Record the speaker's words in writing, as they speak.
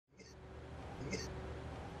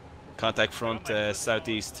Contact front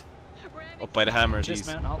southeast. Up by the hammer.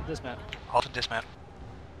 Dismount, halt, dismount. Halt and dismount.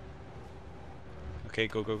 Okay,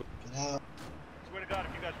 go, go, go. Swear to God,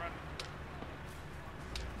 if you guys run.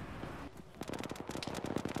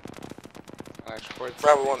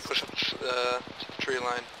 Bravo 1, push up the tree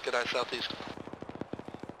line, get out southeast.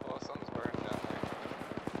 Oh, something's burning down there.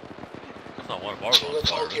 That's not one of our So ones. let's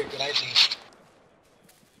hold here, good eyes east.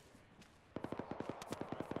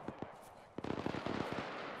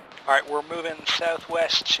 Alright, we're moving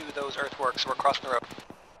southwest to those earthworks, we're crossing the road.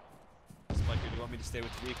 Spiker, do you want me to stay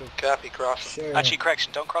with the vehicle? Copy, cross. Sure. Actually,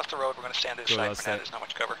 correction, don't cross the road, we're going to stay on this Good, side I'll for now, stay. there's not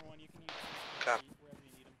much cover. Copy.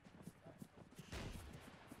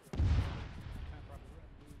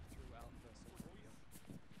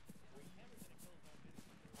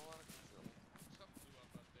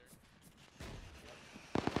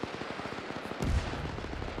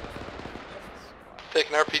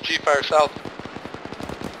 Taking RPG fire south.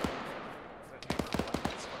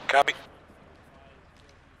 Copy.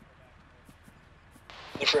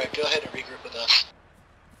 Infrared, go ahead and regroup with us.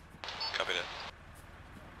 Copy that.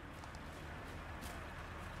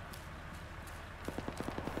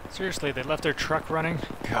 Seriously, they left their truck running?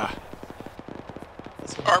 God.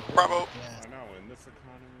 Bravo. Yeah. I know, in this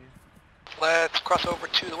economy. Let's cross over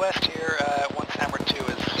to the west here, once hammer 2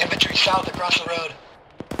 is... Infantry south across the road.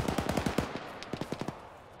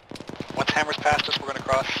 Once hammer's past us, we're going to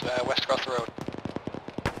cross, west across the road.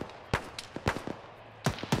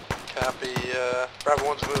 Copy,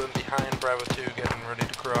 Bravo 1's moving behind Bravo 2, getting ready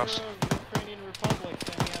to cross. Ukrainian Republic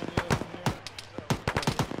standing out in the open here.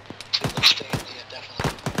 So let's stay in the,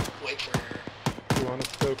 definitely wait for You want us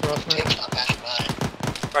to go across now? tanks not passing by.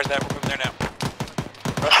 Roger that, we're moving there now.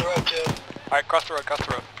 Cross the road too. Alright, cross the road, cross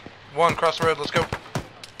the road. 1, cross the road, let's go.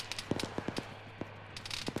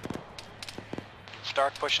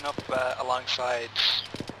 Start pushing up alongside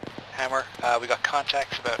hammer. We got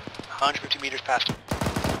contacts about 150 meters past him.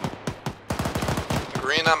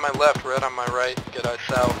 Green on my left, red on my right, get out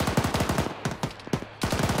south.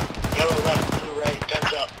 Yellow left, blue right,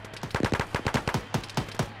 guns up.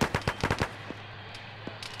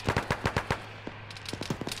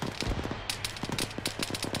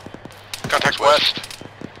 Contacts west.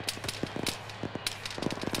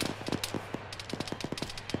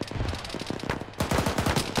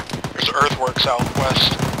 There's earthwork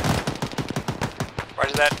southwest.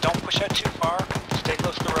 Roger that, don't push out too far. Stay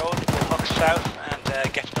close to the road, we'll hook south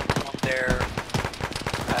and get them from there,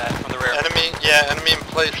 from the rear. Enemy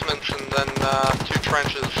emplacements and then 2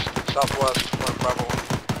 trenches southwest from Bravo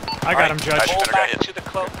 1. I got him, Judge. Pull back to the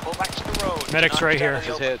cloak, pull back to the road. Medic's Do not right stand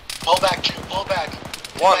here. in the open. Pull back, 2, pull back.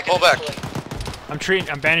 Pull back.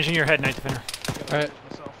 I'm bandaging your head, Night Defender. Alright.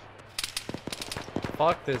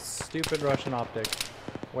 Fuck this stupid Russian optic.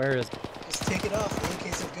 Where is it? Just take it off, in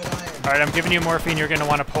case of good iron. Alright, I'm giving you morphine. You're going to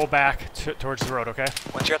want to pull back towards the road, okay?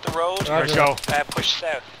 Once you're at the road, Let's go. push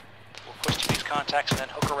south. We'll push to these contacts and then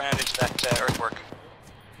hook around into that earthwork.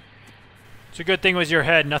 It's a good thing was your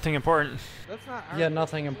head, nothing important. Yeah,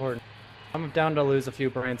 nothing important. I'm down to lose a few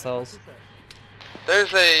brain cells.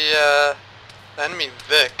 There's a enemy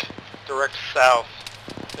Vic direct south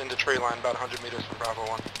into tree line about 100 meters from Bravo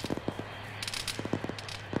 1.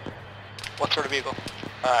 What sort of vehicle?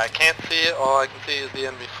 I can't see it, all I can see is the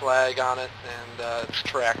enemy flag on it and it's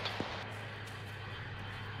tracked.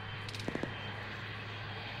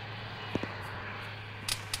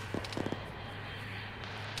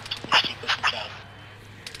 Let's keep pushing south.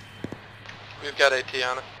 We've got AT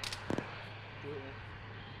on it.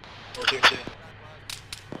 We're here too.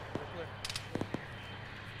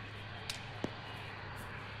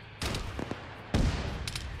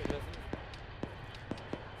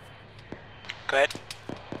 Go ahead.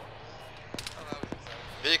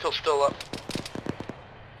 Vehicle's still up.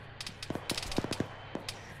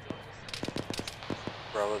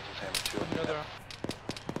 Bravo's is hammer 2.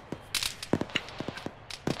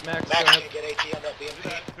 Max, Max, can you get AT on that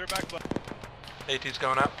BMP? They're back left. AT's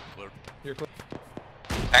going up. you're clear.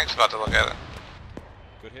 Tank's about to look at it.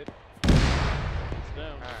 Good hit.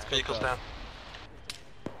 Vehicle's down.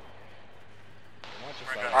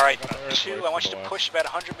 Alright, 2, I want you to push about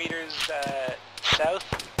 100 meters south.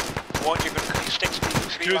 1, you're going to stick to the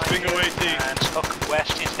tree Choose line bingo here 18. and hook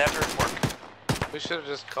west into that earthwork. We should have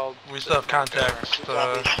just called. We still have contacts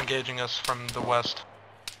engaging us from the west.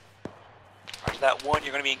 After that 1,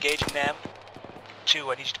 you're going to be engaging them.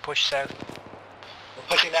 2, I need you to push south. We're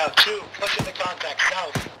pushing now, 2, pushing the contact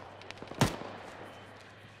south.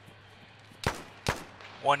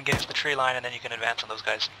 1, get into the tree line and then you can advance on those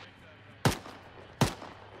guys.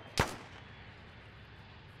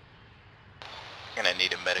 Gonna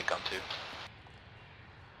need a medic on 2.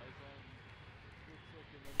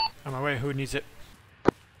 On my way, who needs it?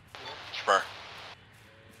 Spur.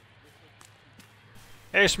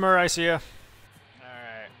 Hey, Smur, I see ya.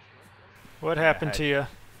 Alright. What happened to you?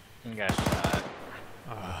 You got shot.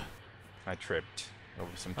 I tripped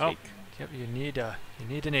over some Oh, cake. yep, you need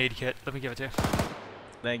an aid kit. Let me give it to you.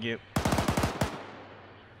 Thank you.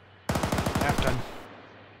 Half done.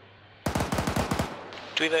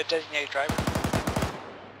 Do we have a designated driver?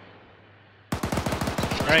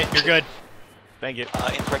 Alright, you're good. Thank you.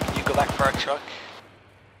 Infrared, can you go back for our truck?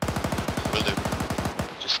 Will do.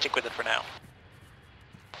 Just stick with it for now.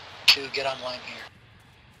 2, get online here.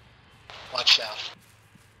 Watch south.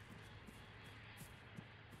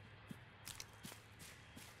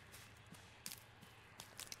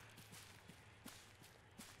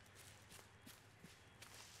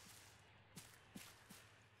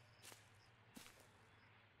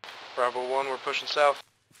 Bravo 1, we're pushing south.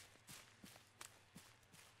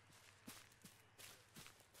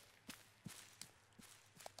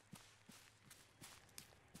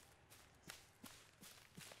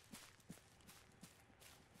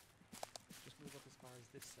 Just move up as far as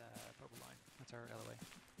this purple line. That's our LOA.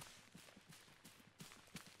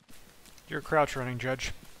 You're crouch running,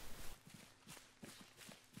 Judge.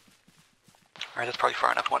 Alright, that's probably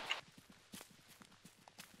far enough. One.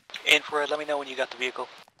 Infrared, let me know when you got the vehicle.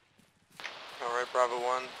 Alright, Bravo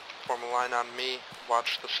 1, form a line on me.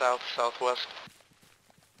 Watch the south, southwest.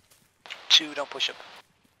 2, don't push up.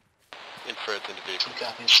 Infrared's in the vehicle. 2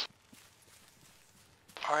 copies.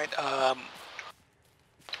 Alright,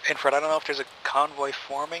 Infrared, I don't know if there's a convoy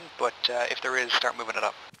forming, but if there is, start moving it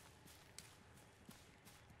up.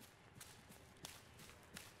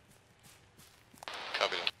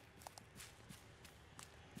 Copy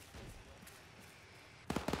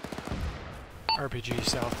that. RPG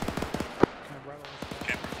south.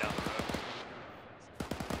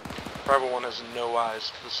 Bravo 1 has no eyes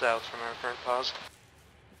to the south from our current pause.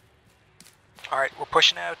 Alright, we're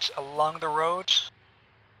pushing out along the road.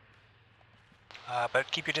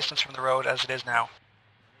 But keep your distance from the road as it is now.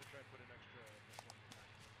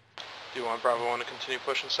 Do you want Bravo 1 to continue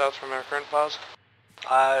pushing south from our current pause?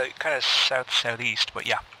 Kind of south-southeast, but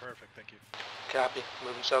yeah. Perfect, thank you. Copy,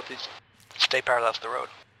 moving southeast. Stay parallel to the road.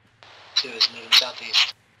 2 is moving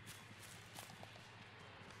southeast.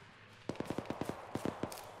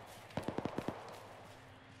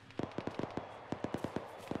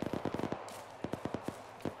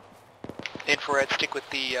 Infrared, stick with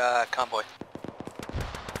the convoy.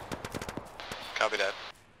 Copy that.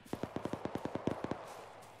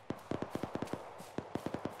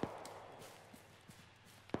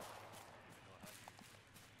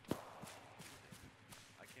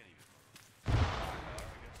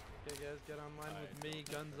 Okay, guys, get online with me.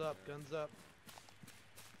 Guns up, guns up.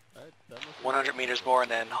 100 meters more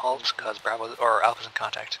and then halt, cause Bravo or Alpha's in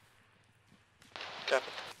contact.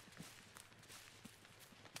 Copy.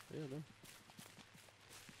 Yeah, man.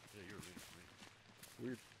 Yeah, you're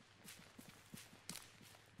weird.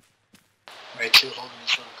 Alright, 2 holding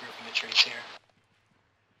this little group in the trees here.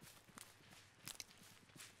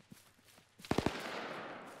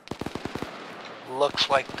 Looks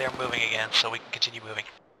like they're moving again, so we can continue moving.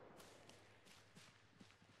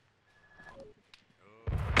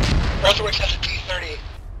 Earthworks has a T-30.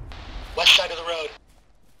 West side of the road.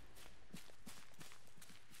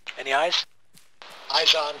 Any eyes?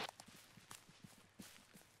 Eyes on.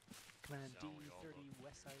 Command D30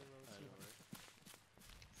 west side of the road.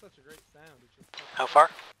 Such a great sound. It's just How far?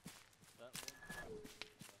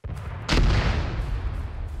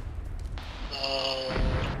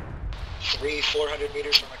 400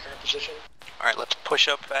 meters from my current position. Alright, let's push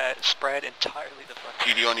up, spread entirely the front.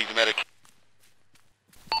 TDO needs a medic.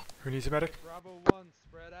 Who needs a medic? Bravo 1,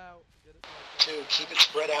 spread out. Get it 2, keep it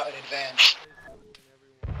spread out in advance.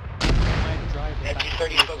 Drive And back to T-30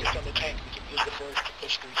 the focused on the tank. We can use the force to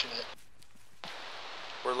push through to it.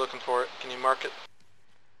 We're looking for it. Can you mark it?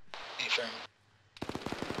 Affirm.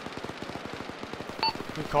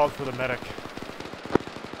 We called for the medic.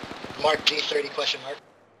 Mark D30 question mark.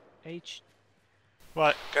 H.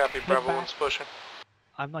 What? Copy, Head Bravo back. 1's pushing.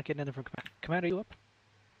 I'm not getting anything from command. Command, are you up?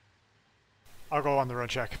 I'll go on the road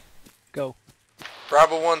check. Go.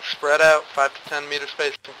 Bravo 1, spread out, 5 to 10 meter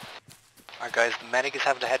spacing. Alright guys, the medic is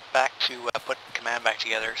having to head back to put command back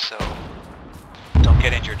together, so don't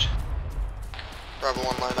get injured. Bravo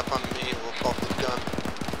 1, line up on me, we'll fall with the gun.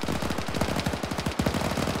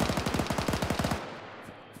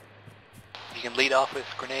 You can lead off with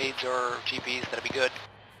grenades or GPs, that'd be good.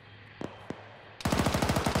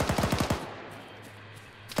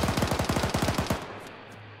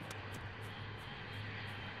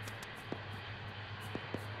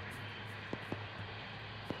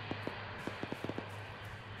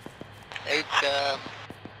 big,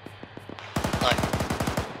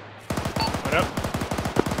 What up?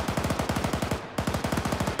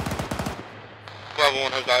 Bravo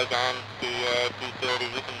 1 has eyes on the 230.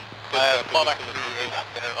 We can fall back to the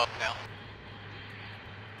up now.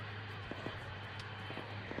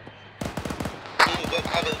 You can get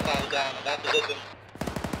other side down in that position.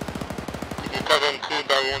 You can cover him too,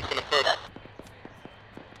 Bravo 1's gonna push.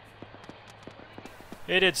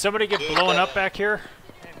 Hey, did somebody get blown up back here?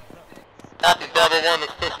 Copy, Bravo 1 has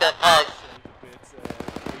pushed that house.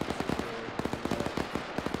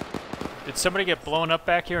 Did somebody get blown up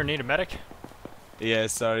back here and need a medic? Yeah,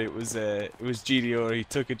 sorry, it was GDO. He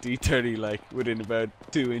took a D30 like within about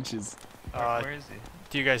 2 inches. Where is he?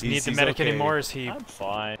 Do you guys need He's the medic okay. anymore? Is he? I'm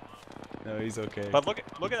fine. No, he's okay. But look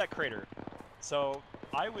at that crater. So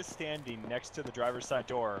I was standing next to the driver's side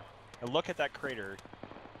door, and look at that crater.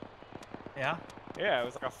 Yeah? Yeah, it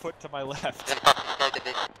was like a foot to my left.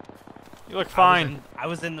 You look fine. I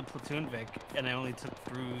was in the platoon, Vic, and I only took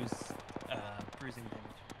bruising damage.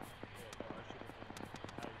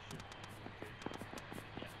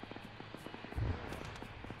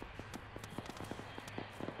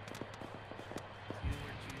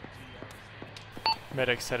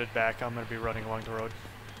 Medic's headed back. I'm gonna be running along the road.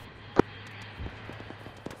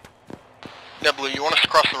 Nebula, you want us to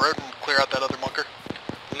cross the road and clear out that other bunker?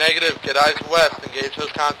 Negative, get eyes west, engage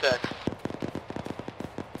those contacts.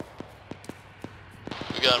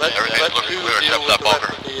 We got Let everything's two looking deal clear with except the that rest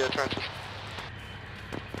bunker. of the trenches.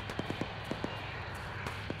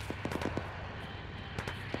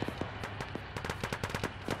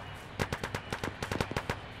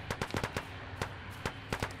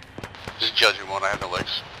 Just judging one, I have no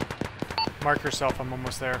legs. Mark yourself. I'm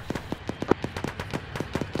almost there.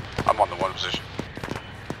 I'm on the 1 position.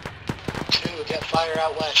 2, get fire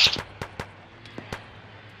out west.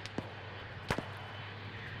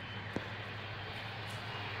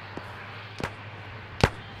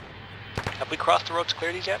 Have we crossed the road to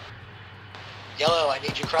clear these yet? Yellow, I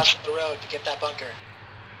need you crossing the road to get that bunker.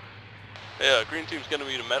 Yeah, green team's gonna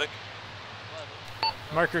need a medic.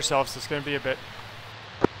 Mark yourselves. It's gonna be a bit.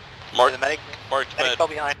 The medic. Marked Medic fell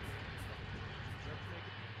behind.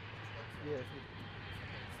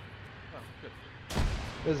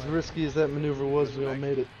 As risky as that maneuver was, we all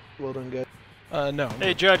made it. Well done, guys. No.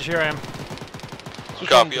 Hey, Judge. Here I am.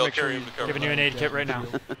 Copy, I'll carry him to cover. Giving you an aid kit right now.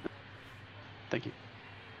 Thank you.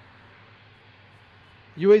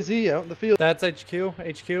 UAZ out in the field. That's HQ.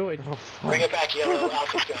 HQ. Oh, fuck. Bring it back, Yellow.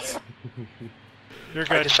 Alpha's got it. You're I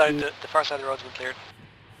good. decided that the far side of the road's been cleared.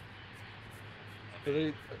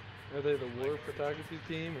 Are they the war photography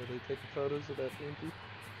team? Are they taking photos of that TNT?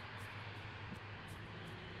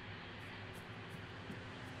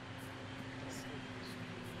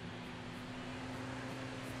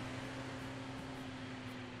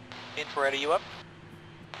 Infrared, are you up?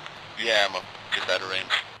 Yeah, I'm up. Get that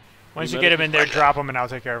arranged. Once you get him in there, drop him, and I'll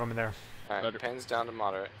take care of him in there. Alright, pins down to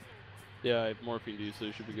moderate. Yeah, I have morphine to you, so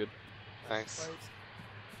you should be good. Thanks.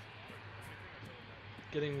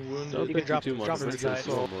 Getting wounded. Don't You think can drop too much. him It's inside. just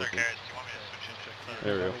slow morphine.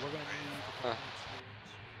 There we go.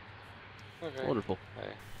 Okay. Wonderful. Hey.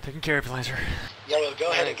 Taking care of you, Lancer. Yellow, go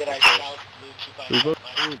ahead and get eyes south. Blue, keep eyes We out both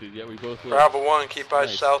west. wounded, yeah, we both were. Bravo 1, keep eyes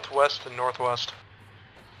Nice. southwest and northwest.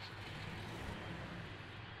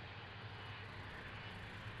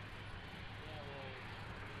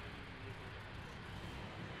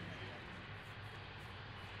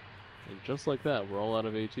 And just like that, we're all out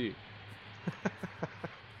of AT.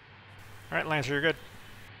 Alright, Lancer, you're good.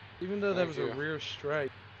 Even though that Thank was you. a rear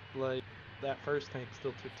strike, like that first tank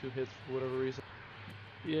still took 2 hits for whatever reason.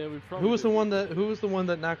 Yeah, we probably. Who was the did- one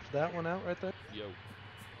that knocked that one out right there? Yo.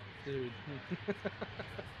 Dude.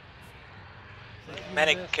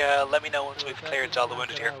 Medic, let me know once we've cleared all the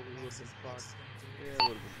wounded here. Yeah, it would've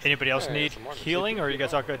been Anybody else Yeah, need some more than healing, or are you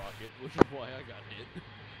guys all good? rocket, which is why I got hit.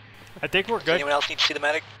 I think we're Does good. anyone else need to see the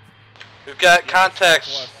medic? We've got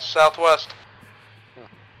contacts southwest.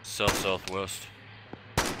 Southwest.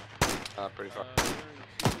 Pretty far.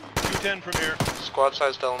 210 from here. Squad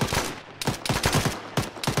sized element.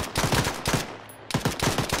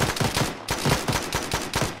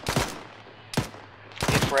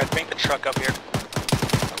 Infrared, bring the truck up here.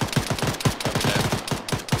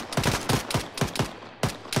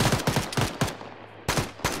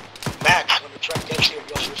 Max, when the truck gets here,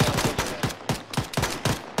 you'll switch out the window.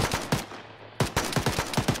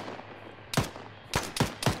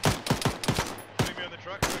 Maybe on the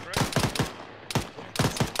truck, is that correct?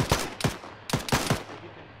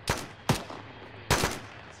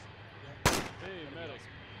 Hey, medic.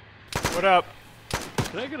 What up?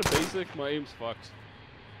 Can I get a basic? My aim's fucked.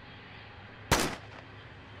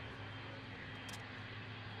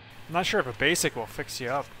 I'm not sure if a basic will fix you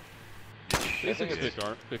up. Basic fixed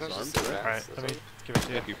arm, correct? Alright, let me give it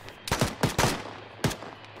to you. Thank you.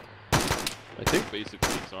 I think basic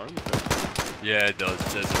fixed arm. Yeah, it does. It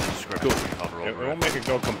says in the description. Cool. It won't make it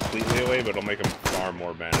go completely away, but it'll make them far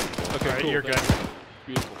more manageable. Okay, cool, you're good.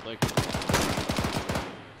 Beautiful, thank you.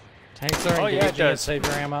 Tanks are engaging and save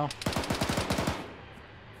your ammo.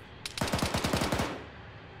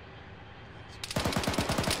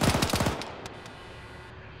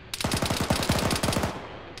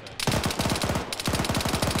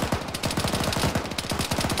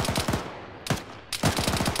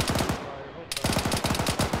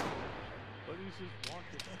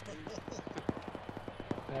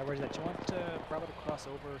 Where's that? Do you want Bravo to cross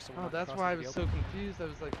over? So Oh, that's why I was so confused. I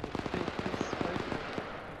was like,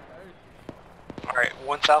 Alright,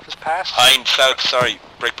 1 south is passed. Hind south, sorry.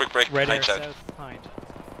 Break. Red Hind air south. Hind.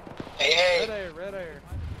 Hey, red air.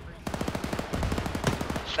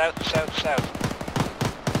 South.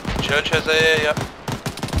 Judge has AA up.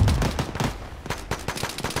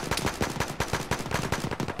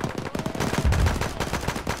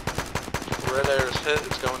 Red air is hit,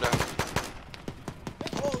 it's going down.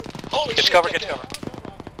 Holy Get shit, cover.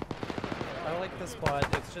 I like the spot.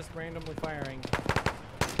 It's just randomly firing.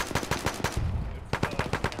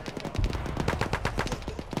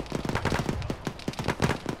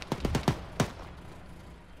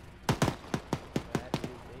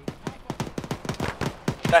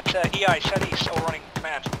 That's EI, southeast, overrunning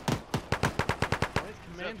command.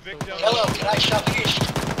 Hello, can I southeast?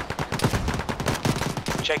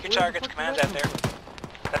 Check your targets, command's out there.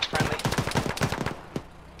 That's friendly.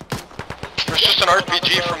 There's just an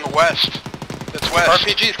RPG from the west. It's west.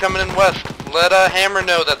 RPG's coming in west. Let Hammer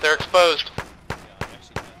know that they're exposed.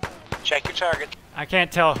 Check your targets. I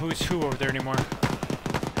can't tell who's who over there anymore.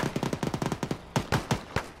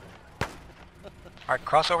 Alright,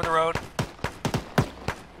 cross over the road.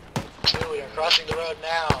 We are crossing the road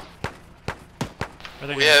now.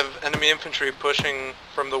 We have enemy infantry pushing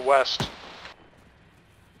from the west.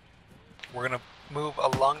 We're gonna move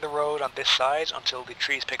along the road on this side until the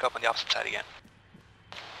trees pick up on the opposite side again.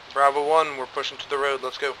 Bravo 1, we're pushing to the road,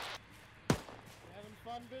 let's go. Having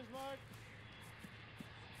fun, Bismarck?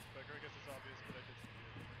 I guess it's obvious, but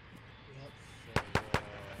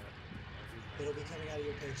I It'll be coming out of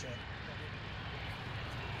your paycheck.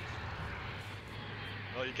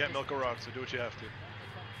 Well, you can't milk a rock, so do what you have to.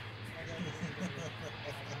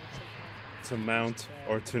 To mount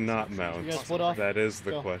or to not mount? You guys split off? That is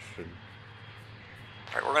the Go. question.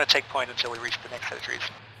 Alright, we're gonna take point until we reach the next set of trees.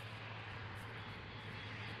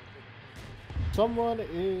 Someone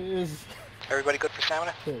is Everybody good for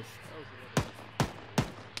stamina? pissed.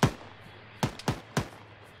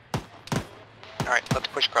 Alright, let's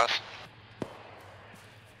push across.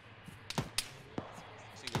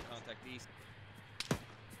 Single contact east.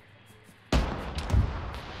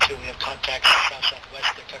 So we have contacts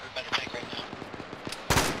south-southwest. They're covered by the tank right now.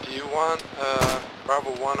 Do you want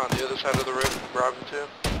Bravo 1 on the other side of the road, Bravo 2?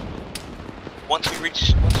 Once we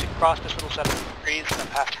cross this little set of trees and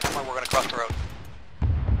past Hammer, we're gonna cross the road.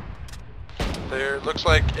 There looks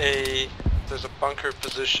like there's a bunker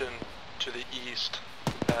position to the east,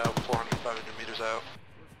 about 400, 500 meters out.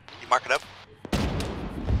 You mark it up?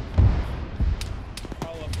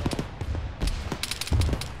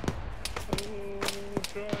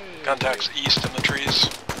 Contacts east in the trees.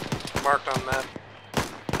 Marked on map.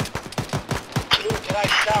 Can I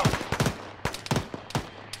south?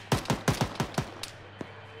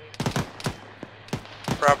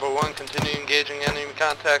 Bravo 1, continue engaging enemy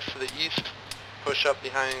contacts to the east. Push up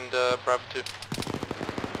behind Bravo 2.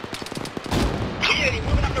 T-80,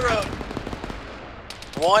 moving up the road.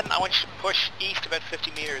 1, I want you to push east about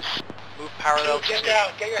 50 meters. Move parallel to Get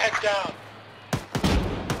down, get your heads down.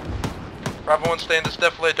 Bravo 1, stay in this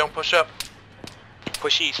defilade, don't push up.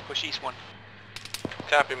 push east 1.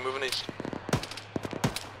 Copy, moving east.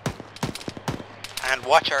 And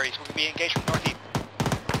watch our east, we're going to be engaged from northeast.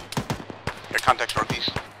 Your contacts northeast.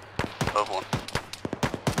 Above 1.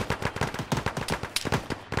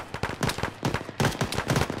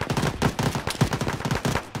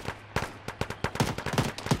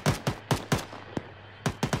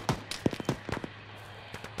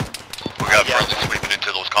 We got friendly sweeping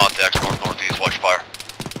into those contacts north-northeast, watch fire.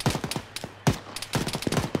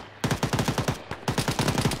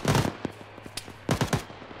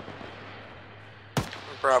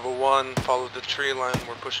 Bravo 1, follow the tree line,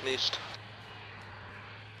 we're pushing east.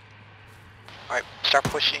 Alright, start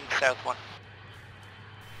pushing south 1.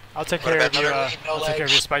 I'll take care of you, no I'll take care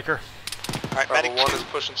of you, Spiker. Alright, Bravo medic 1 2. is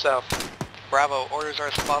pushing south. Bravo, orders are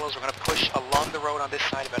as follows. We're going to push along the road on this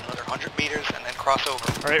side about another 100 meters and then cross over.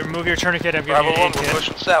 Alright, remove your tourniquet. I'm giving you Bravo an 1, aid we're kit.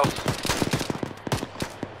 pushing south.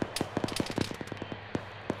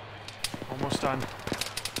 Almost done.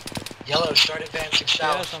 Yellow, start advancing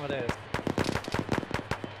south. Yeah, some of it is.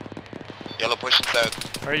 Yellow pushing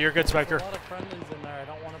south. Alright, you're good, Spiker. There's a lot of friendlies in there. I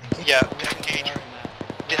don't want to... Yeah, disengage.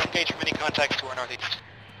 Disengage from any contacts to our northeast.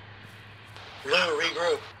 Blue,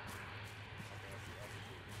 regroup.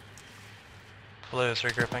 Blue is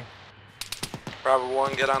regrouping. Bravo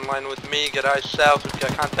 1, get online with me. Get eyes south. We've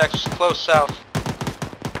got contacts close south.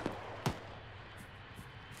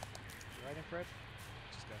 Right in, Fred?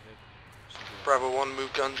 Bravo 1,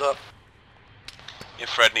 move guns up. If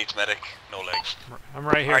Fred needs medic, no legs. I'm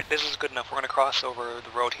right here. Alright, this is good enough. We're going to cross over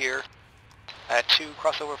the road here. 2,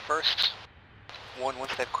 cross over first. 1,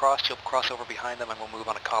 once they've crossed, you'll cross over behind them and we'll move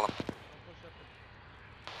on a column.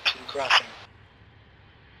 2 crossing.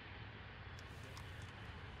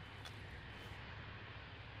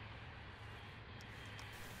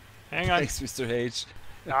 Hang on. Thanks, Mr. H.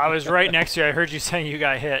 I was right next to you. I heard you saying you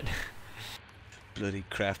got hit. Bloody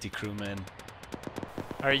crafty crewman.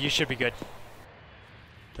 Alright, you should be good.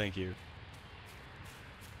 Thank you.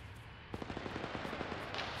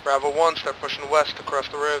 Bravo 1, start pushing west across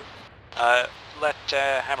the road. Let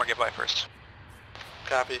Hammer get by first.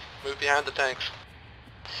 Copy. Move behind the tanks.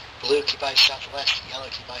 Blue, keep eyes southwest. Yellow,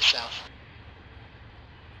 keep eyes south.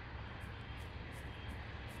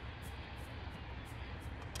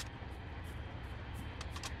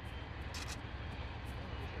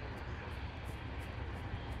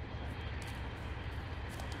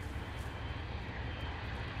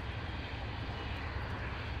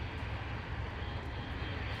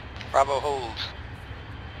 Bravo, hold.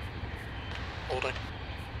 Holding.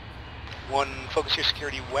 1, focus your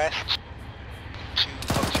security west. 2,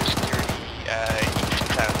 focus your security east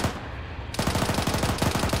and south.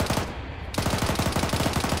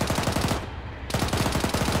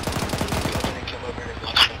 Come over and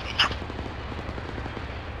watch southeast.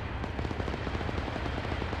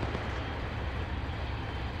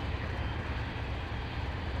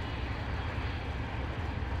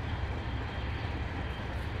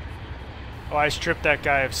 Oh, I stripped that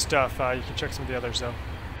guy of stuff. You can check some of the others, though.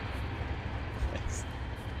 Thanks.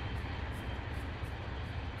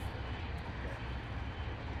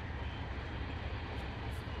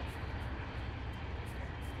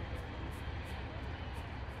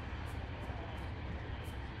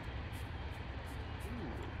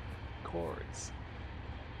 Chords.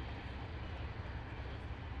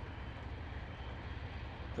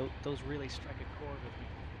 Those really strike a chord with me.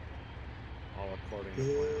 All according to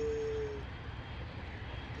plan.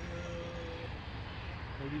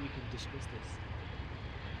 Maybe we can dismiss this.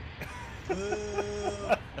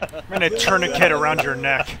 I'm gonna tourniquet around your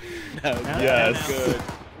neck. Yes. Good.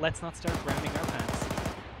 Let's not start browning our pants.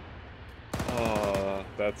 Oh,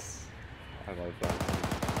 that's... I like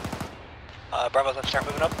that. Bravo, let's start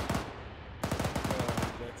moving up.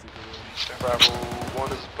 That's a good one. Bravo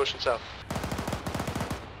 1 is pushing south.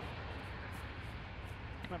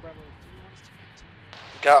 Come on, Bravo. Do you want us to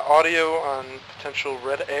continue? Got audio on potential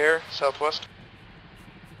red air southwest.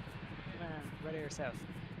 Come on, red air south.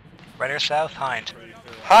 Red air south, Hind.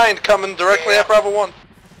 Hind coming directly at Bravo 1.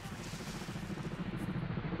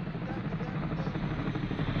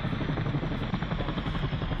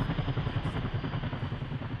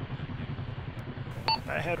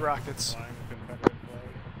 I had rockets.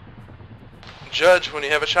 Judge, when you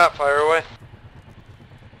have a shot, fire away.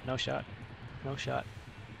 No shot. No shot.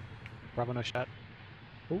 Bravo, no shot.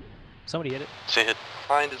 Ooh, somebody hit it. See hit.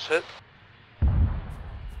 Hind is hit.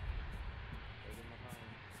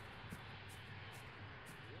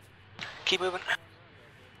 Keep moving.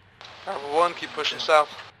 Bravo 1, keep pushing south.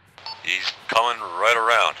 He's coming right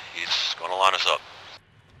around. He's gonna line us up.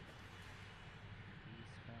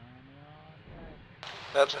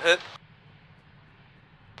 That's a hit.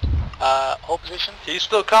 Hold position. He's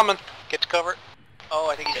still coming. Get to cover. Oh,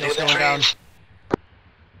 I think he's He's in the going down. trees.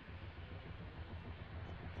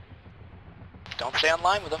 Don't stay on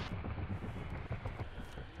line with him.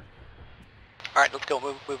 Alright, let's go.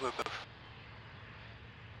 Move, move, move, move.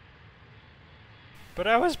 But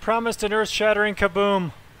I was promised an earth-shattering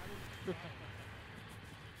kaboom.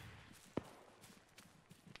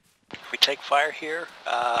 If we take fire here,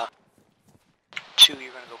 2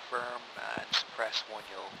 you're going to go firm, and suppress 1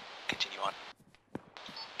 you'll continue on.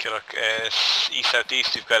 Okay, look,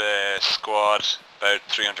 east-southeast, we've got a squad about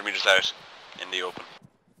 300 meters out in the open.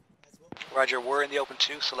 Roger, we're in the open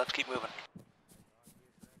too, so let's keep moving.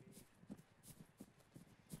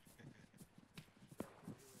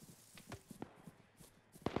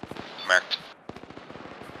 Marked.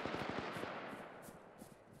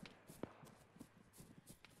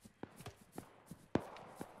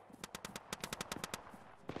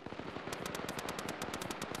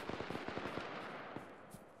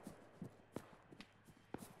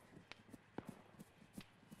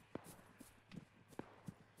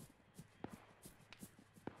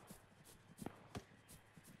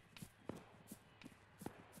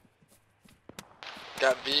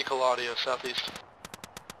 Got vehicle audio southeast.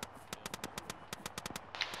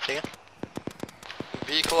 See it?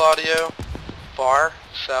 Vehicle audio, bar,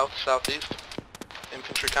 south, southeast.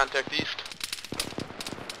 Infantry contact east.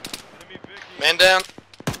 Man down.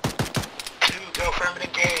 2, go firm and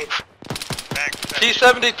engage.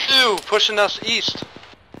 T-72 pushing us east.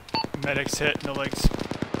 Medics hit, no legs.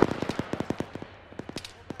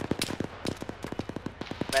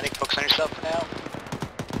 Medic, focus on yourself for now.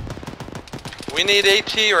 We need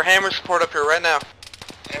AT or hammer support up here right now.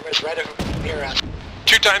 Hammer's right over near us.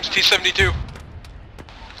 2 times T-72.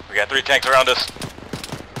 We got 3 tanks around us.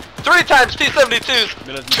 3 times T-72s.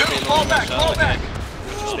 2, fall back, fall back.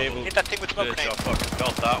 Stable. Hit that thing with smoke Bitch, I grenade. fucking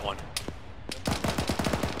felt that one.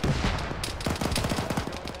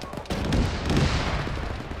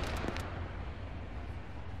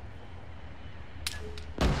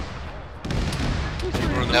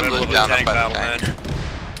 We're in the middle of a tank battle, man.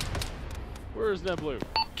 Where's Neblu?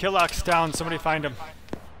 Killock's down, somebody find him.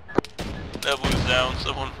 Neblu's down,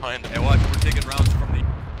 someone find him. Hey, watch, we're taking rounds from the...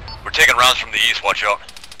 We're taking rounds from the east, watch out.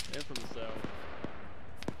 And from the south.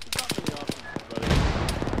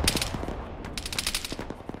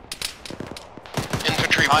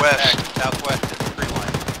 Infantry Contact, west. southwest at the tree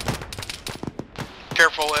line.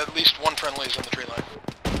 Careful, at least one friendly is on the tree line.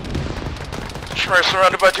 We're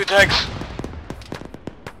surrounded by 2 tanks.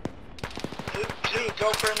 2,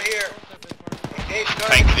 go firm here. Engage, go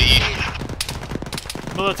Tank to the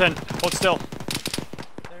east. Militant, hold still.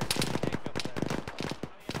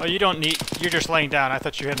 Oh, you don't need, you're just laying down. I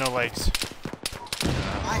thought you had no legs.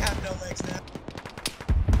 I have no legs now.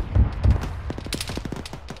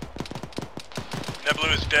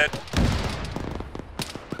 Neblu is dead.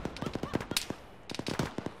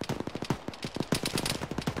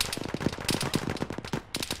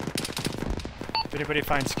 If anybody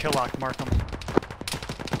finds Killock, mark him.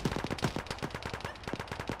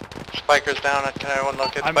 Spiker's down. Can anyone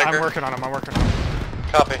locate I'm Spiker? working on him, I'm working on him.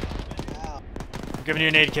 Copy. I'm giving you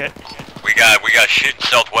an aid kit. We got shit in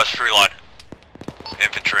southwest tree line.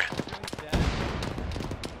 Infantry.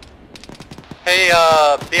 Hey,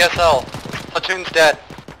 BSL. Platoon's dead.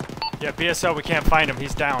 Yeah, BSL, we can't find him,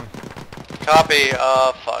 he's down. Copy,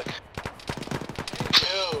 fuck.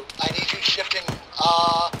 2, I need you shifting,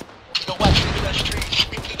 to the west through those trees.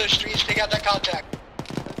 Sweep through those trees, take out that contact.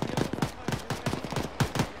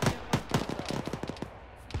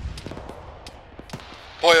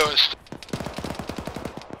 Boyo is...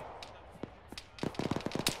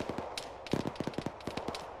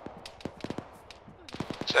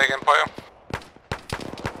 Say again, Poyo.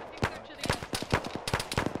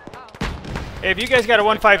 Hey, if you guys got a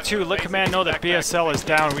 152, let command know that BSL is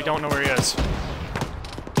down. We don't know where he is.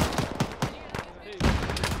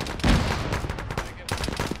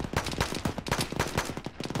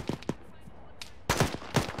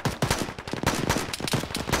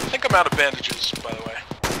 I think I'm out of bandages, by the way.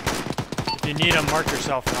 If you need them, mark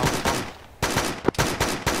yourself and I'll come.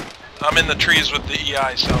 I'm in the trees with the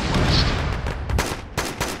EI southwest.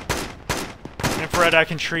 Infrared, I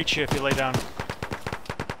can treat you if you lay down.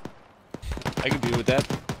 I can deal with that.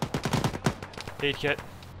 Aid kit.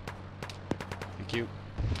 Thank you.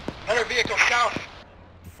 Another vehicle south.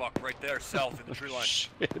 Fuck, right there, south in the tree line.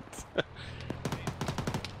 Shit.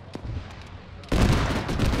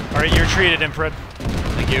 Alright, you're treated, Infrared.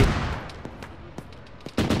 Thank you.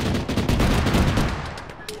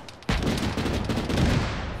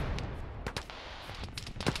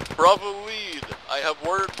 Bravo lead. I have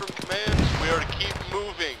word from command. We are to keep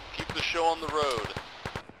moving. Keep the show on the road.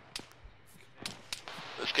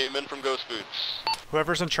 This came in from Ghost Boots.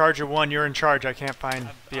 Whoever's in charge of 1, you're in charge. I can't find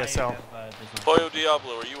BSL. Pollo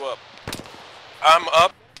Diablo, are you up? I'm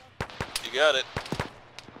up. You got it.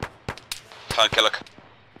 Found Killock.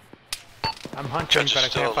 I'm hunting, but I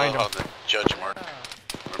can't find him. On the judge mark.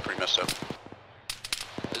 We're pretty messed up.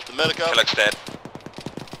 Is the medic up? Killock's dead.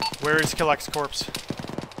 Where is Killock's corpse?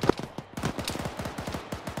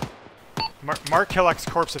 Mark Killock's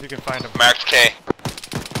corpse if you can find him. Marked K.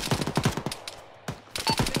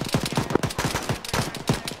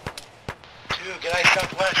 Get eyes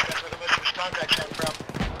southwest, that's where the most of his contacts come from.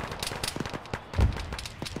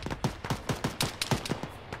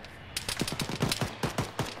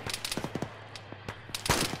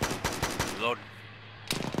 Loaded.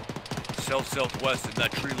 Southwest in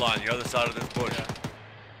that tree line, the other side of this bush.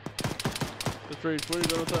 That's right,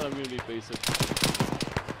 20 on the time, I'm gonna need basic.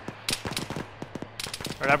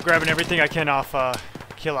 Alright, I'm grabbing everything I can off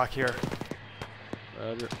Killock here.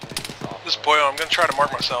 Roger. This is Boyo, I'm gonna try to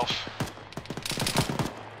mark myself.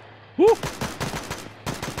 Woo!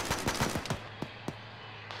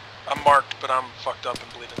 I'm marked, but I'm fucked up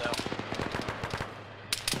and bleeding out.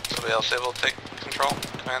 Somebody else able to take control,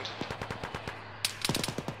 command?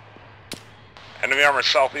 Enemy armor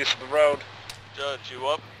southeast of the road. Judge, you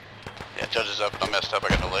up? Yeah, Judge is up. I messed up. I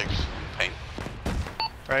got no legs. Pain.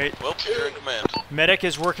 Right. Well, you're in command. Medic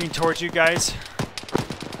is working towards you guys.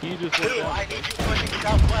 You just Two, I need you pushing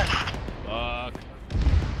southwest. Fuck.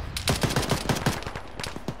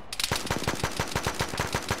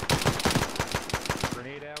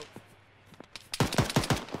 Grenade out.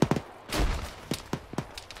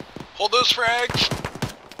 Hold those frags.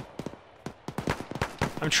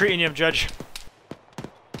 I'm treating you, Judge.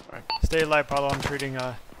 Stay alive, Paulo. I'm treating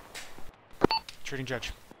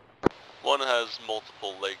Judge. One has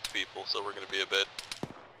multiple legged people, so we're gonna be a bit.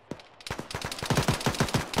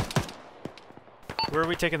 Where are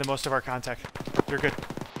we taking the most of our contact? You're good.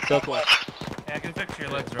 Southwest. Yeah, I can fix your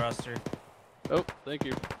legs roster. Oh, thank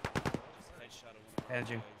you. And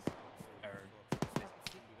you.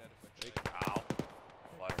 Ow.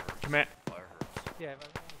 Command. Yeah.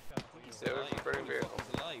 Stay away from burning vehicles.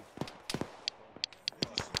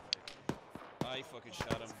 I fucking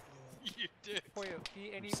shot him. You did.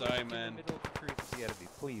 I'm sorry, man.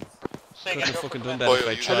 Please. Couldn't have fucking done that if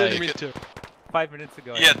I tried. I didn't mean to. 5 minutes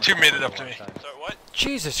ago. Yeah, 2 made it up to me. Sorry, what?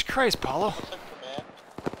 Jesus Christ, Paulo.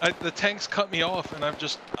 The tanks cut me off, and I've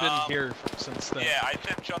just been here since then. Yeah, I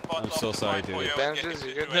sent jump on. I'm so sorry, dude. Bandages,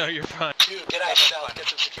 you good? No, you're fine. Dude, get ice out. Get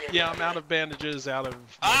some security. Yeah, I'm out of bandages, out of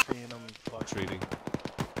morphine. I'm fucked. Treating.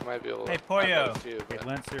 Might be able to. Hey, Pollo.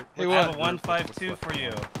 Lancer. Hey, I what? have a 152 for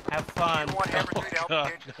you. Have fun.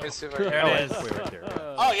 God, There it is.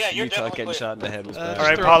 Oh yeah, you're You thought definitely getting clear. shot in the head was bad. All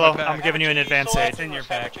right, throw Paulo. my back. I'm giving you an advance aid. It's in your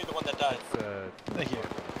back. The one that died. Thank you.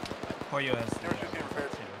 Pollo has.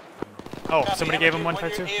 Oh, somebody gave him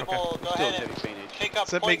 152? Okay. Okay. Go ahead and take up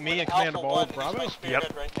Does that make point me in with command of Alpha all One. of Bravo? He's my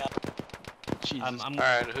spearhead right now. Jesus.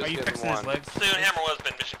 Alright, who's Are you getting fixing one? his legs? Soon Hammer was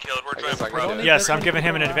been mission killed. We're I guess driving I can Bravo. do it. Yes, I'm giving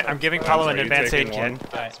him I'm giving Paulo an Are you advance aid taking kit. one?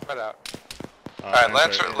 Alright. Spread out. Alright,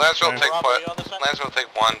 Lancer will take Bravo, point. you on this side? Lancer will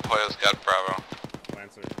take one, Pollo's got Bravo.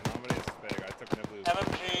 Lancer, anomaly is big. I took Niblus.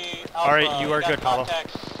 MMG Alpha. Alright, you are got good, Paulo.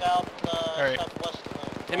 contacts south, Alright. southwest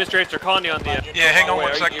of the- Demonstrators, they're calling you on the... Yeah, hang on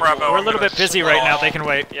one sec, Bravo. We're a little bit busy right now. They can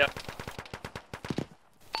wait. Yep.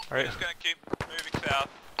 Alright. Just gonna keep moving south.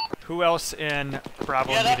 Who else in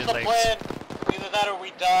Bravo Yeah, that's needed the legs? plan. Either that or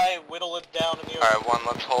we die, whittle it down in the ocean. Alright, one,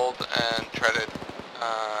 let's hold and try to, if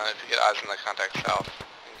you get eyes on the contact south,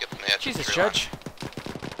 you can get them the edge of the Jesus, tree line. Judge.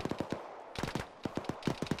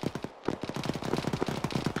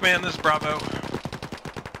 Command, this is Bravo.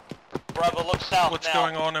 Bravo, look south What's now.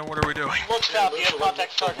 going on and what are we doing? Look south, you have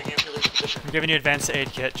contacts targeting you. I'm giving you advance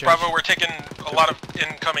aid kit, Judge. Bravo, we're taking a lot of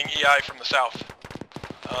incoming EI from the south.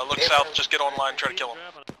 Look south, just get online, try to kill them.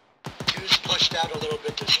 Two's pushed out a little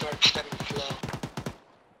bit to start stemming the flow.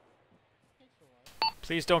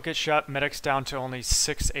 Please don't get shot. Medic's down to only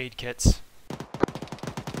 6 aid kits.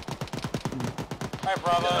 Alright,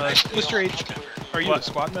 Bravo. Mr. H, are you What? the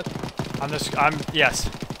squad med? Yes.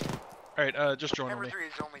 Alright, just join me. 3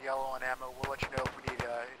 is only yellow on ammo. We'll let you know if we need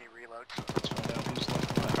any reloads.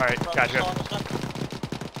 Alright, gotcha.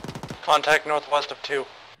 Contact northwest of 2.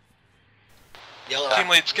 Yellow. Team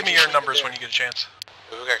leads, give me your numbers when you get a chance.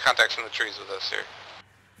 We've got contacts in the trees with us here.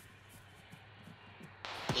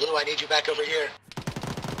 Blue, I need you back over here.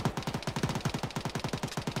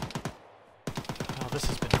 Oh, this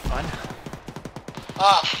has been fun.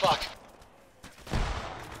 Ah, fuck.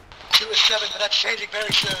 2 is 7, but that's changing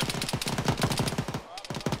very soon.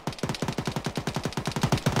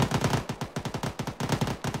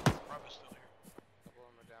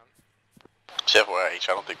 Chef, I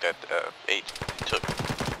don't think that 8 took.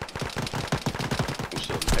 I'm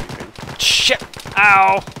still in heavy pain. Shit!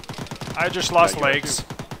 Ow! I just lost legs.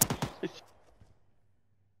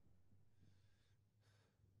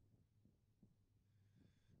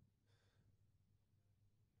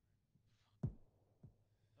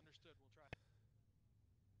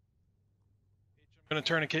 I'm gonna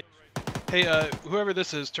tourniquet. Hey, whoever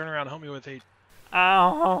this is, turn around and help me with 8.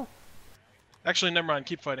 Ow! Actually, never mind,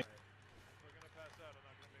 keep fighting.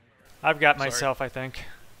 I've got Sorry. myself, I think.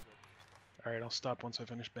 Alright, I'll stop once I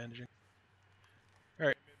finish bandaging.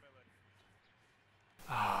 Alright.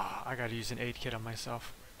 Ah, I gotta use an aid kit on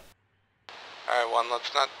myself. Alright, one,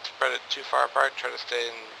 let's not spread it too far apart, try to stay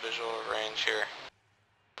in visual range here.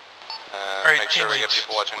 Alright, make sure we get teammates.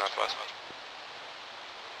 people watching northwest.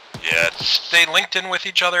 Yeah, stay linked in with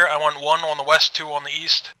each other. I want 1 on the west, 2 on the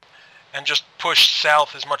east. And just push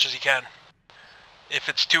south as much as you can. If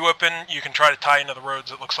it's too open, you can try to tie into the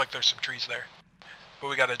roads. It looks like there's some trees there. But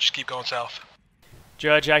we gotta just keep going south.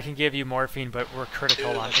 Judge, I can give you morphine, but we're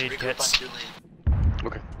critical on aid kits.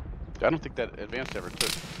 Okay. I don't think that advanced ever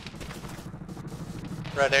took.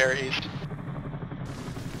 Red air east.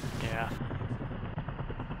 Yeah.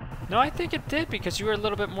 No, I think it did because you were a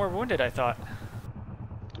little bit more wounded, I thought.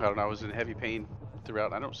 I don't know, I was in heavy pain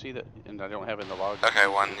throughout. I don't see that, and I don't have it in the log. Okay,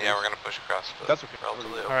 one. Yeah, we're gonna push across. That's okay.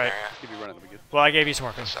 Relatively open Alright. area. Keep you running, that'll be good. Well, I gave you some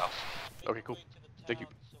more. South. Okay, cool. Thank you.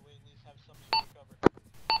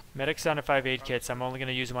 Medic's down to 5 aid kits. I'm only going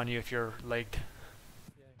to use them on you if you're legged.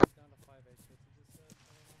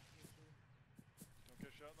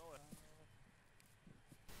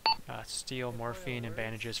 Steal morphine and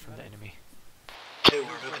bandages from the enemy. 2, we're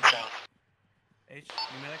moving south. H,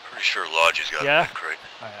 you medic? Pretty sure Lodge has got Yeah. a med crate.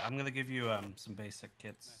 Alright, I'm gonna give you some basic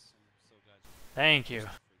kits. Thank you.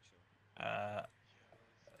 Yeah,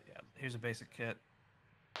 here's a basic kit.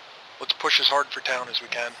 Let's push as hard for town as we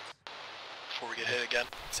can before we get hit again.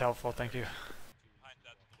 It's helpful, thank you.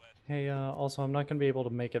 Hey, also, I'm not going to be able to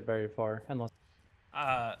make it very far, unless...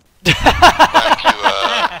 Oh,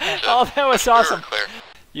 that was awesome.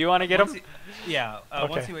 You want to get him? Yeah, Okay.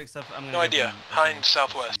 once he wakes up, I'm gonna... No idea. Hind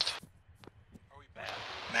southwest.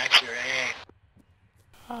 Max, you're A.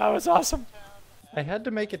 That was awesome. I had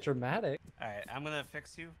to make it dramatic. Alright, I'm gonna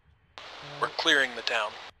fix you. We're clearing the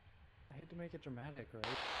town. I had to make it dramatic, right?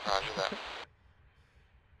 Roger that.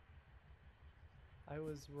 I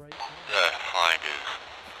was right The Hind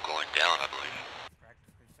is going down, I believe.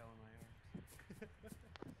 Practically fell in my arms.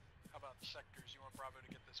 How about sectors? You want Bravo to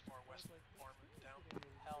get this far west arm of the town?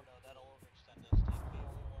 Hell no, that'll overextend us. Take the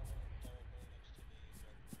only one directly next to the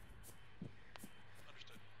red.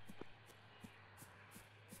 Understood.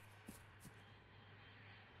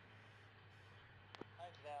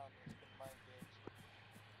 Hind down, it's been my goods.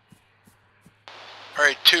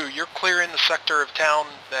 Alright, 2, you're clearing the sector of town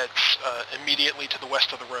that's immediately to the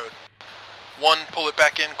west of the road. 1, pull it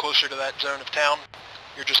back in closer to that zone of town.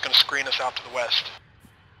 You're just going to screen us out to the west.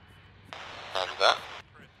 Roger that.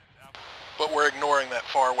 But we're ignoring that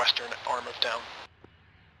far western arm of town.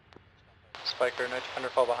 Spiker, no defender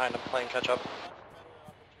fall behind. I'm playing catch up.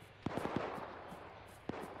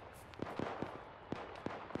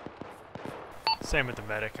 Same with the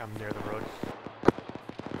medic. I'm near the road.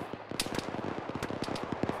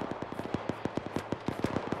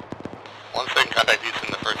 One second contact east in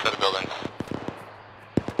the first set of buildings.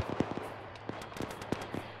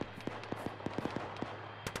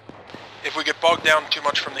 If we get bogged down too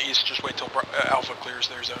much from the east, just wait till Alpha clears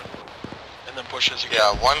their zone. And then push as you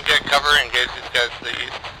Yeah, 1 get cover, engage these guys to the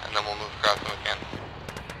east, and then we'll move across when we can.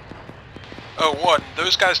 Oh, 1,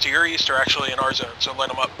 those guys to your east are actually in our zone, so line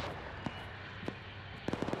them up.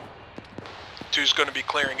 2's going to be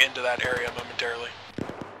clearing into that area momentarily.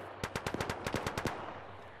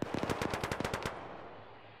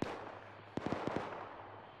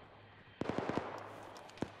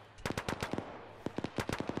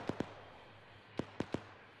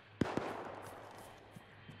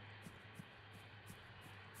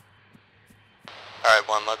 Alright,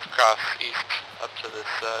 1, let's cross east up to this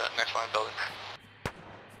next line of buildings.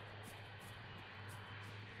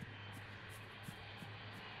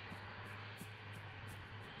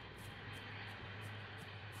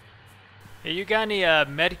 Hey, you got any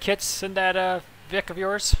med kits in that Vic of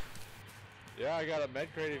yours? Yeah, I got a med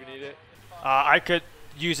crate if you need it. I could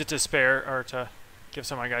use it to spare or to give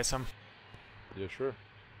some of my guys some. Yeah, sure.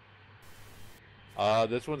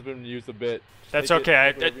 This one's been used a bit. Just That's take okay.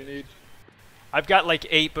 it, whatever you need. I've got like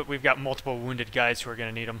 8, but we've got multiple wounded guys who are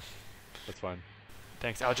gonna need them. That's fine.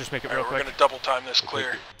 Thanks. I'll just make it All real right, quick. we're going to double time this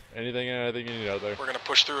clear. Anything and anything you need out there. We're going to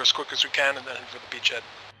push through as quick as we can and then head for the beachhead.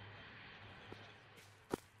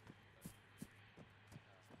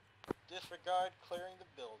 Disregard clearing the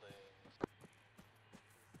building.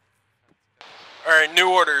 Alright, new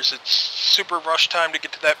orders. It's super rush time to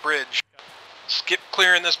get to that bridge. Skip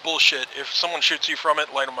clearing this bullshit. If someone shoots you from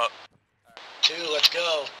it, light them up. 2, let's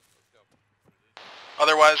go.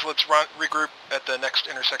 Otherwise, let's regroup at the next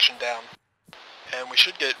intersection down. And we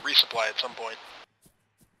should get resupply at some point.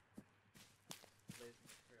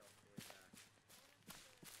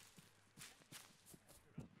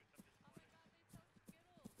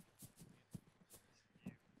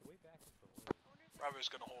 Bravo's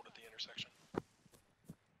going to hold at the intersection.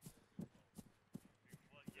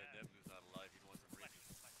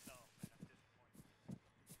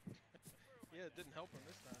 Yeah, it didn't help him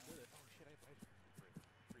this time, did it?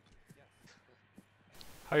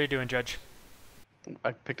 How are you doing, Judge?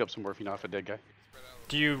 I picked up some morphine off a dead guy.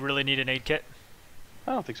 Do you really need an aid kit?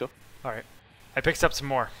 I don't think so. Alright. I picked up some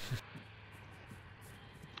more.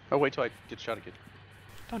 Oh, wait till I get shot again.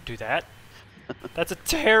 Don't do that. That's a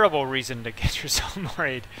terrible reason to get yourself more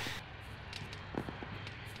aid.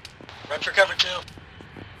 Run for cover 2.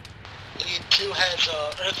 Lead 2 has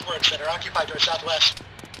earthworks that are occupied to our southwest.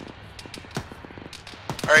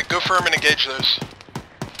 Alright, go firm and engage those.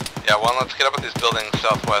 Yeah, one, let's get up with these buildings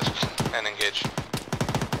southwest and engage.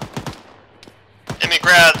 Enemy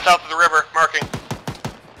grad south of the river, marking.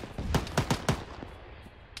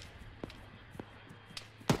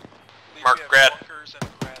 Mark grad.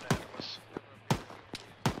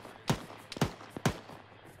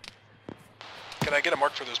 Can I get a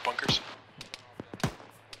mark for those bunkers?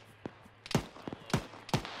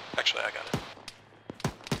 Actually, I got it.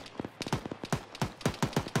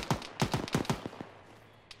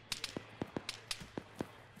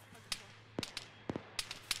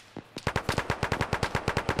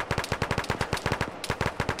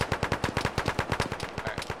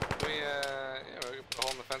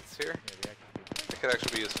 Here. It could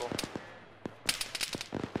actually be useful.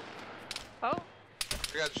 Oh.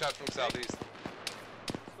 We got a shot from southeast.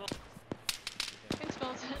 Thanks,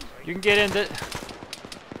 Milton. You can get into.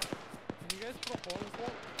 Can you guys put a hole in the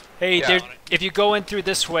wall? Hey, Yeah. there, if you go in through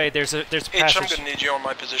this way, there's a H, I'm passage. gonna need you on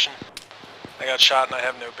my position. I got shot and I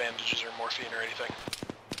have no bandages or morphine or anything.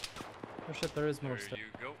 Oh shit, there is more stuff.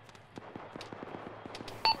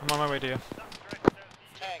 I'm on my way to you.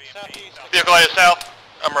 Vehicle is south.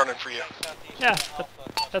 I'm running for you. Yeah,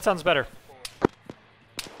 that sounds better.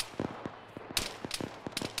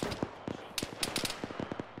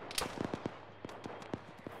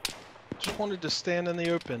 Just wanted to stand in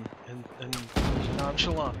the open and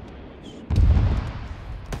nonchalant.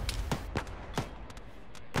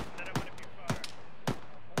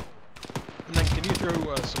 And then can you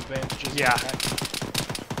throw some bandages? Yeah. In the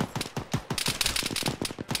back?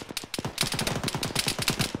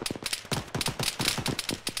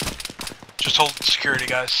 Just hold security,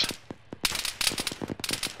 guys.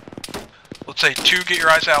 Let's say 2, get your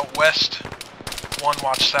eyes out west. 1,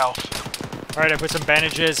 watch south. Alright, I put some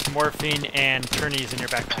bandages, morphine, and turnies in your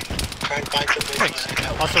backpack. Try and find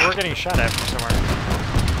something. Also, we're getting shot at from somewhere.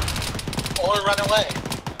 Or run away.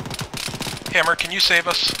 Hammer, can you save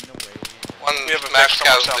us? One We have a max vec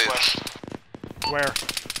somewhere casualties. southwest. Where?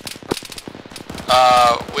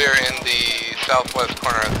 We're in the southwest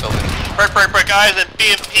corner of the building. Break, eyes at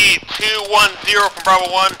BMP 210 from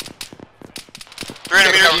Bravo 1.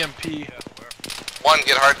 300 meters. BMP. One,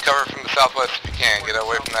 get hard cover from the southwest if you can. Get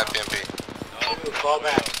away from that BMP. 2, fall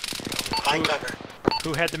back. Find cover.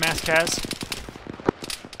 Who had the mass cas?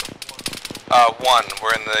 One,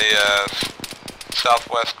 we're in the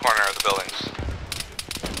southwest corner of the buildings.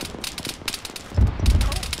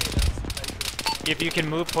 If you can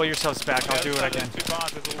move, pull yourselves back. I'll do what I can.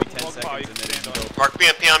 Mark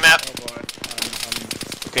BMP on map.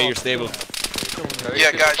 Okay, you're stable.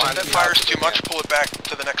 Yeah, guys, if that fires too much, pull it back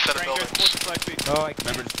to the next set of buildings. Oh,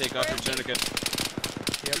 remember to take off your tourniquet.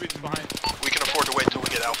 We can afford to wait till we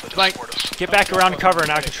get Alpha to support us. Get back around cover and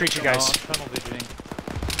I can treat you guys.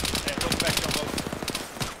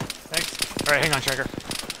 Thanks. Alright, hang on, Striker.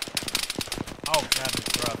 Oh, God,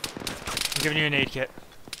 it's rough. I'm giving you an aid kit.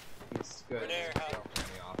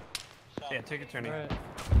 Yeah, take a turning. Alright.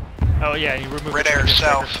 Oh yeah, you remove Red the air tourniquet,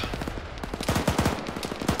 south. Striker.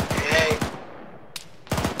 Hey.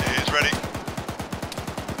 Hey, he's ready.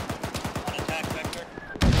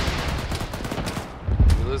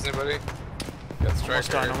 Did we lose anybody? Got Striker.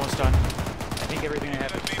 Almost done, almost done. I think everything I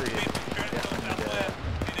have is free.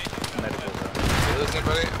 Medical though. Did we lose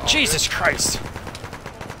anybody? Jesus Christ!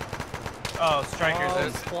 Oh, Strikers, Oh,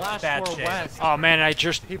 there's splash bad more shape. west. Oh man, I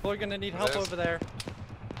just... People are gonna need help over there.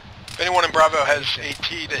 If anyone in Bravo has AT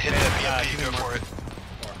to hit that BMP, go for it.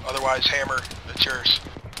 Otherwise, Hammer, it's yours.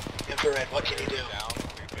 Infrared, what can you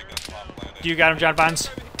do? You got him, John Bonds?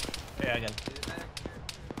 Yeah, I got it.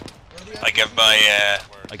 I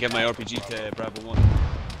give my RPG to Bravo 1.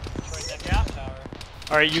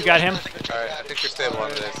 Alright, you got him? Alright, I think you're stable on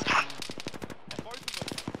this.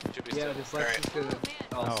 Should be Yeah, stable. this is gonna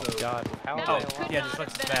also. Oh God. How Oh, yeah, this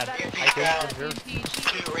looks bad.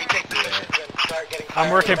 Retake positions and start getting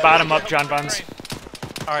I'm working bottom up, John Bonds.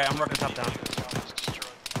 Alright, I'm working top down.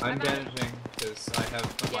 I'm bandaging because I have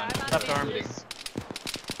Left arm.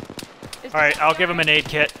 Alright, I'll give him an aid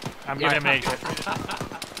kit. I'm giving him an aid kit.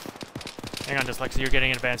 Hang on, Dyslexia, you're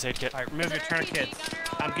getting an advanced aid kit. Alright, remove your tourniquets.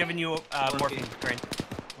 I'm giving you morphine, Crane.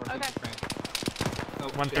 Okay.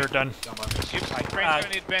 1/3 done.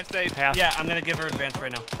 Half. Yeah, I'm gonna give her advance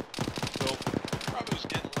right now.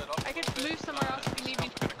 I can move somewhere else if you need me.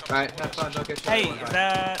 Alright, have fun, don't get shot. Hey, is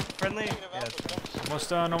that friendly? Yeah, Almost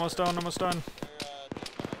done, almost done, almost done.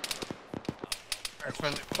 that's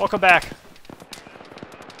friendly. Welcome back.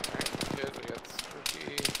 Good, we got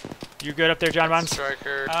Spooky. You good up there, John Bonds?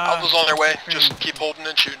 Striker. Alpha's on their way. Just keep holding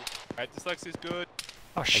and shooting. Alright, dyslexia's good.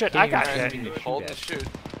 Oh shit, I got hit. Hold and shoot.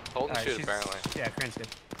 Hold and shoot, apparently. Yeah, Crane's good.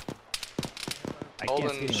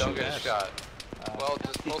 Hold and don't get shot. Well,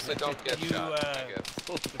 just mostly don't get shot, I guess.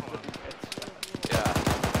 Yeah.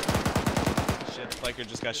 Shit, Spiker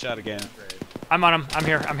just got shot again. I'm on him. I'm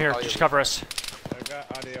here. Just cover us. I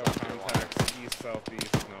got audio contacts east,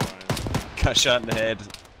 southeast, no line. Got shot in the head.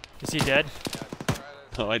 Is he dead?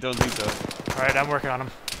 No, I don't think so. Alright, I'm working on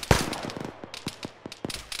him.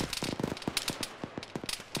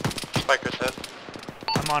 Spiker's dead.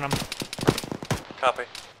 I'm on him. Copy.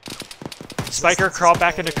 Spiker, crawl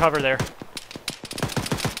back into cover there. In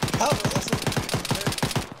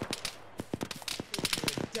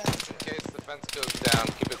case the fence goes down,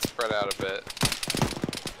 keep it spread out a bit.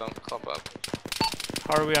 Don't clump up.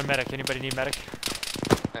 How are we on medic? Anybody need medic?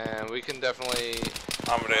 And we can definitely...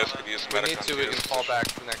 Amadeus could use If we medic need on to, we can Amadeus. fall back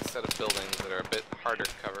to the next set of buildings that are a bit harder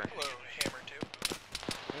to cover. Hello, Hammer 2.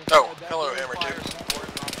 Oh, hello, Hammer 2.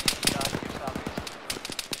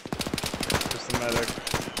 Just a medic.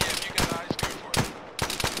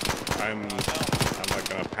 I'm like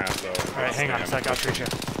gonna pass out. Alright, hang on a sec, I'll treat you.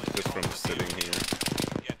 Just from sitting here.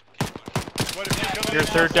 You're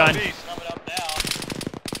third done.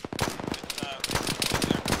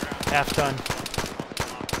 Half done.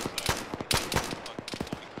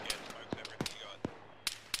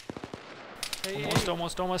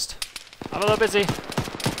 Almost. I'm a little busy.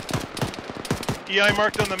 EI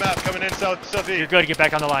marked on the map, coming in southeast. You're good, get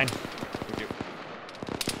back on the line. Hey,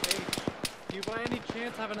 do you by any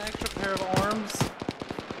chance have an extra pair of arms?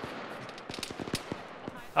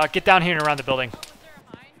 Get down here and around the building. Was there a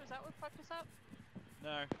hind? Was that what fucked us up?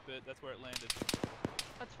 No, but that's where it landed.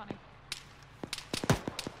 That's funny.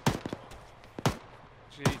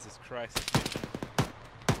 Jesus Christ.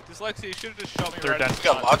 Dyslexia, you should have just shot me Third right done. We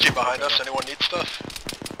got Logi behind us. Anyone need stuff?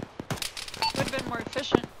 Would have been more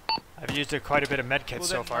efficient. I've used quite a bit of medkits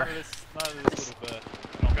so far. None of this would have,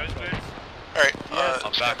 Alright,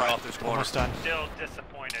 I'm backing off this corner. Almost done. Still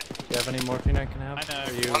disappointed. Do you have any morphine I can have? I know.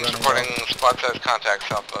 Are you I'm running supporting low? spot size contact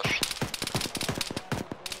southwest.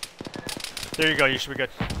 There you go, you should be good.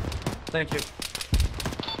 Thank you.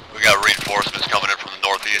 We got reinforcements coming in from the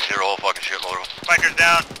northeast here, a whole fucking shitload of them. Spiker's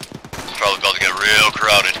down. It's probably about to get real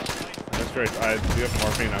crowded. That's great. I do have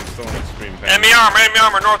morphine. I'm still in extreme pain. Enemy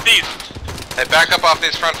armor, northeast. Hey, back up off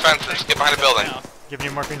these front fences. Get behind the building. Giving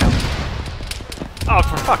you morphine now. Oh,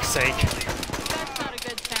 for fuck's sake. That's not a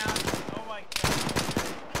good sound. Oh my god.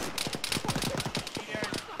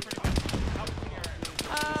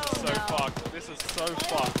 Oh, So fucked. This is so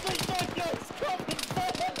fucked.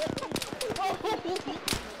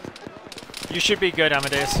 You should be good,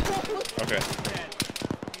 Amadeus. Okay.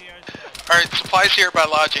 Alright, supplies here by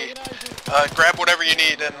Logi. Grab whatever you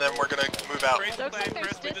need and then we're gonna move out. Looks like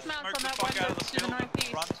there's dismounts on that one that's to the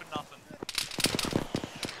northeast. Run for nothing.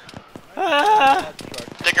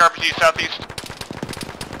 Take RPG southeast.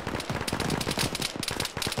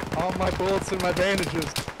 All my bullets and my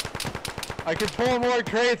bandages. I can pull more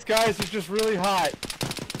crates, guys. It's just really hot.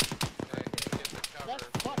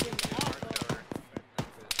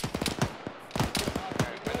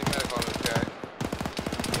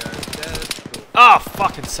 Oh,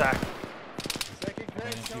 fucking sack. Need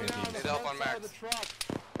help on Max.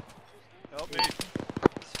 Help me.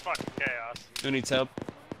 It's fucking chaos. Who needs help?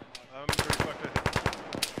 I'm pretty fucked up.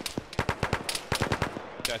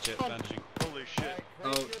 Gotcha, bandaging. Holy shit. Oh,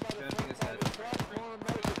 bandaging his head.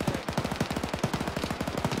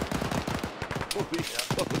 Holy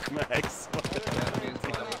fuck, Max.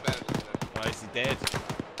 Why is he dead?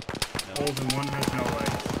 Holding one has no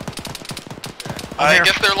legs. I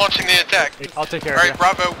guess they're launching the attack. I'll take care of Alright, you.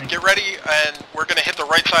 Bravo, get ready, and we're gonna hit the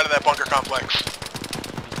right side of that bunker complex.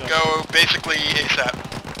 Go basically ASAP.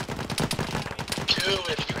 Dude,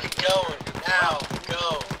 if you keep going, now,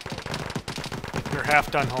 go. You're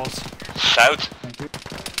half done, Holes. South.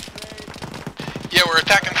 Yeah, we're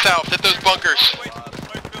attacking south. Hit those bunkers.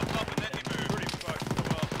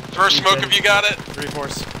 Throw smoke if you got it.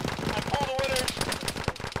 Reinforce.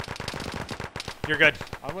 You're good.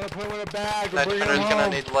 I'm gonna put him in a bag. That We're bringing gunner's him gonna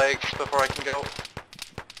home. need legs before I can go.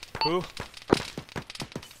 Who?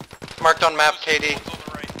 Marked on map, KD.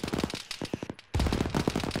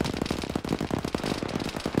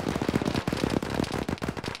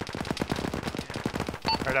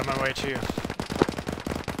 Alright, I'm on my way to you.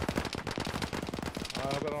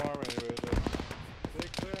 I've got an arm anyway. Stay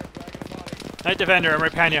clear. I'm dragging a body. Night Defender, I'm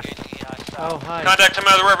right behind you. Oh, hi. Contact him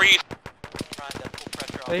out of the river east.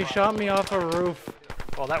 They shot me off a roof.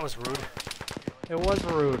 Well, that was rude. It was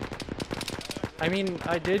rude. I mean,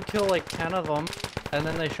 I did kill like 10 of them, and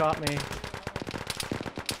then they shot me.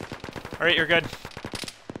 Alright, you're good.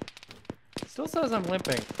 Still Still says I'm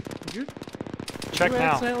limping. Did you Check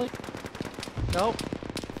now. accidentally? Nope.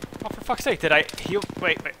 Oh, for fuck's sake, did I heal?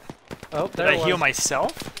 Wait. Oh, did I heal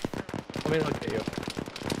myself? Let me look at you.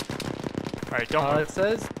 Alright, don't move. It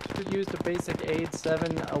says you used a basic aid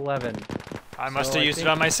 711. I must have used it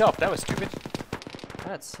on myself. That was stupid.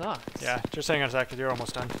 That sucks. Yeah, just hang on a second. You're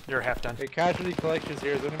almost done. You're half done. Hey, casualty collections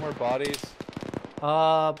here. Is there any more bodies?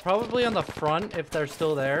 Probably on the front if they're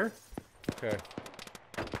still there. Okay.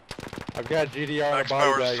 I've got GDR Max in a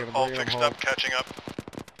body Powers, bag and I'm all bringing them fixed home. up, catching up.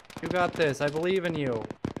 You got this. I believe in you.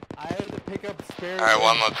 I had to pick up spare. Alright,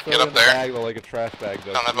 one, let's throw get it up in the there. bag, though, like a trash bag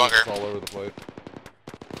does. Down that It's bunker. all over the place.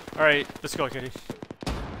 Alright, let's go, Kitty.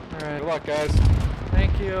 Alright. Good luck, guys.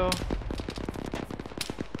 Thank you.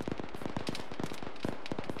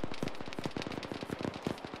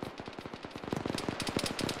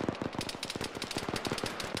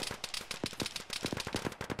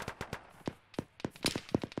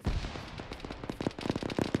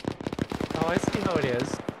 Oh, I see how it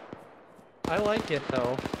is. I like it,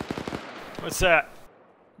 though. What's that?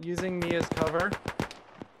 Using me as cover.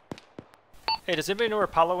 Hey, does anybody know where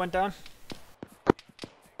Paulo went down?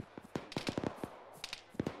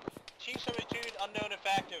 Chief Servitude, unknown if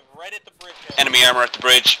active, right at the bridge. Enemy armor at the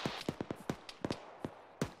bridge.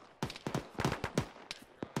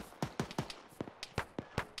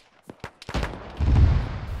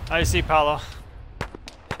 I see Paulo.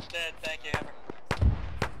 It's dead, thank you, Hammer.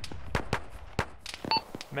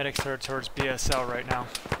 Medics are towards BSL right now.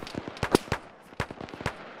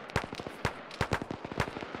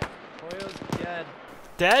 Toyo's dead.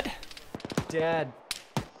 Dead? Dead.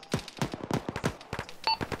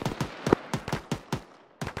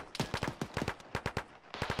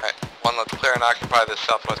 Alright, one, let's clear and occupy this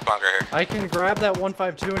southwest bunker here. I can grab that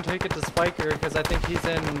 152 and take it to Spiker because I think he's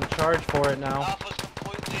in charge for it now. Alpha's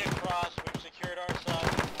completely across, we've secured our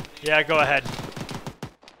side. Yeah, go ahead.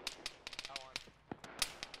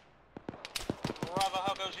 Bravo,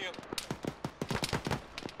 how goes you?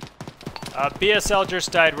 BSL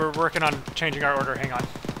just died. We're working on changing our order. Hang on.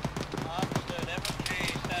 Understood,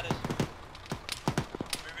 MMG status.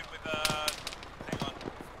 Moving with, hang on.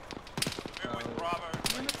 Moving with Bravo.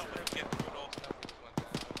 Get through it all.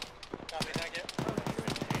 Copy, thank you.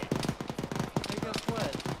 Hey, guess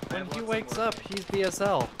what? When he wakes up, he's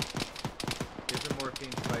BSL. Here's the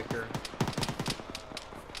morphine spiker.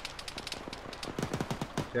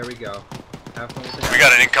 There we go. Have fun with it. We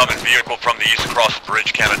got an incoming vehicle from the east across the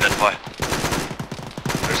bridge, can't identify.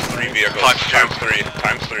 There's 3 vehicles. Times 3.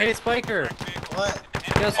 Times 3. Hey, Spiker. What?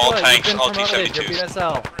 Guess All what? tanks, You've been all promoted. You're T-72s.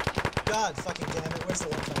 BSL. God fucking damn it. Where's the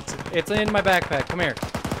 152? It's in my backpack. Come here.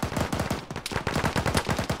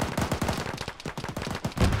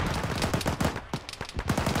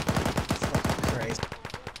 Christ.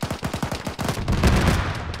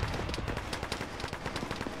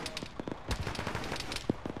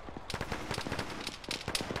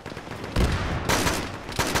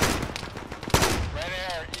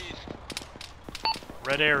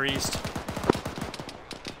 Red Air East.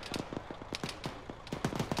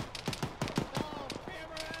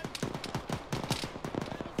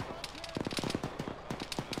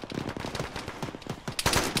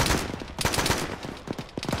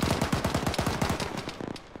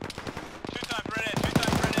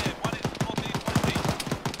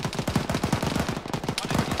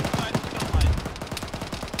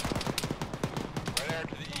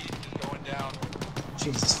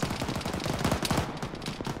 Jesus.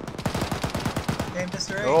 Hey,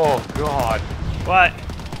 Mr. A. Oh, God. What?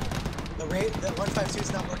 The 152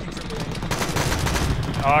 is not working for me.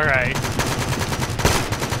 All right.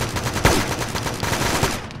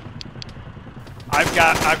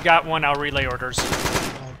 I've got one. I'll relay orders.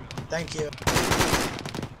 Thank you.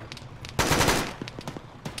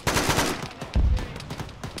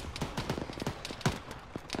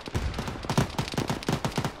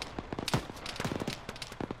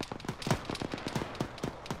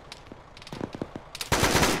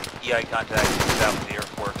 EI contact south of the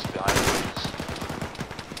earthworks behind the bushes.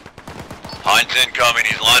 Heinz incoming,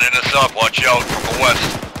 he's lining us up, watch out from the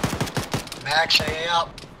west. Max, AA up.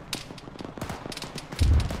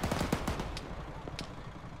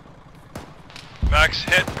 Max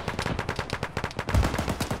hit.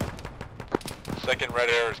 Second red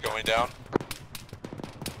air is going down.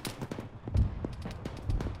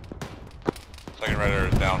 Second red air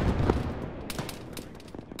is down.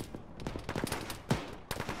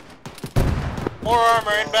 More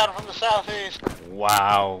armor inbound from the southeast.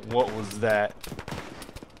 Wow, what was that?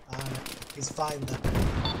 He's fine then.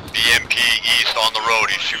 BMP east on the road,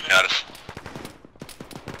 he's shooting at us.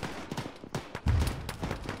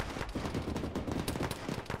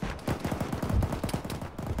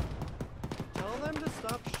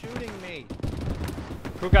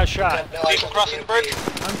 Who got shot? People crossing the bridge.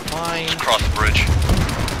 I'm fine. Just cross the bridge.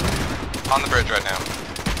 On the bridge right now.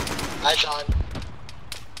 Eyes on.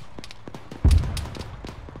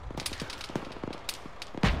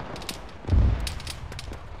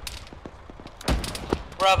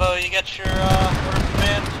 Bravo, you got your order of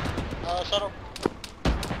command settled?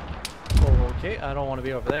 Oh, okay, I don't want to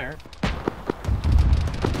be over there.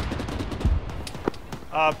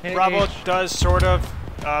 Hey, Bravo does sort of.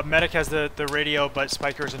 Medic has the radio, but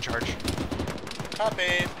Spiker's in charge. Copy.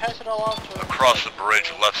 Pass it along to... Across the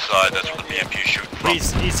bridge, left side, that's where the BMP's shooting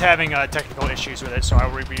from. He's having technical issues with it, so I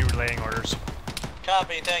will be relaying orders.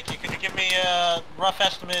 Copy, thank you. Could you give me a rough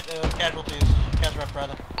estimate of casualties? Cas rep,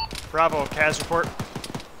 rather. Bravo, Cas report.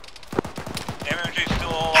 MMG's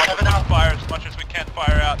still all on fire as much as we can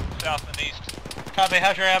fire out south and east. Copy,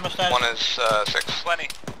 how's your ammo status? One is 6. Plenty.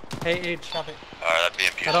 Hey, H. Copy. That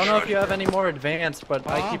BMP is I don't know if destroyed. you have any more advanced, but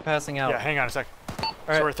I keep passing out. Yeah, hang on a sec.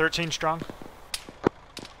 Right. So we're 13 strong.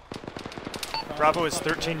 Bravo is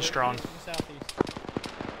 13 strong.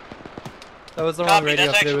 That was the wrong Copy, radio.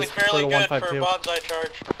 that's It actually was for fairly the good for a 152. bonsai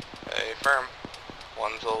charge. Hey, firm.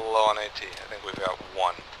 One's a little low on AT. I think we've got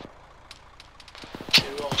 1.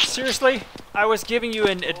 Seriously? I was giving you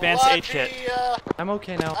an advanced aid kit. I'm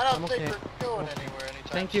okay now. I don't I'm think okay. we're going anywhere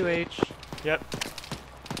anytime Thank you, H. Yep.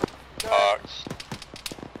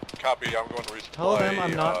 Copy, I'm going to resupply. Tell them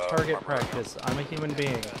I'm not target practice. I'm a human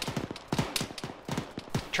being.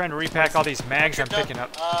 Trying to repack all these mags I'm picking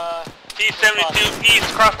up. T-72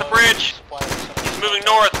 east across the bridge. He's moving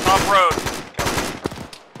north, off-road.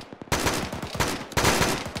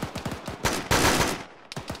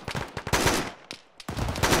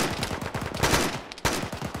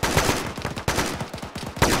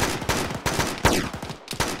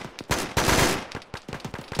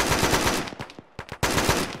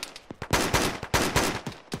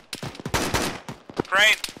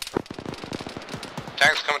 Crane.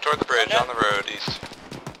 Tanks coming toward the bridge on the road east.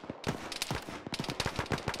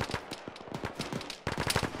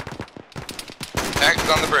 Tanks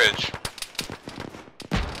on the bridge.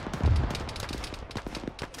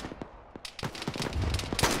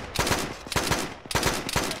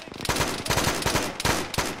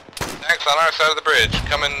 Tanks on our side of the bridge,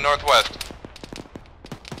 coming northwest.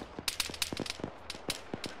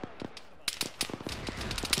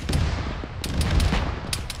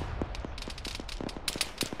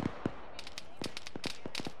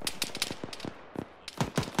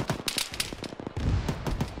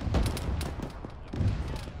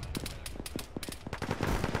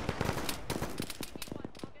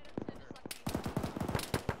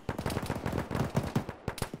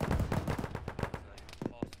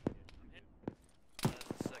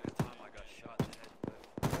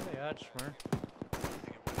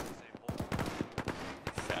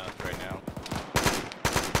 Sound right now.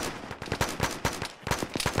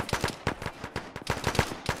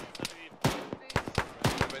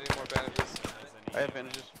 Any more bandages? I have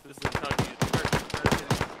bandages. This is how you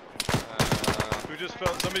Who just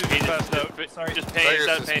fell? Somebody just passed out. Sorry, just pain.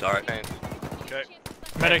 That pain. Alright. Okay.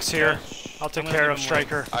 Medic's here. I'll take care of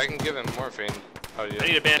Striker. I can give him morphine. Oh, yeah. I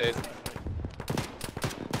need a band.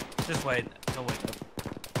 Just wait. He'll wake up.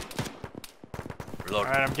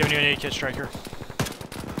 Alright, I'm giving you an aid kit, Striker.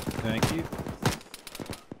 Thank you.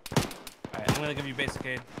 Alright, I'm gonna give you basic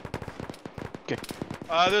aid. Okay.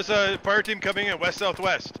 There's a fire team coming in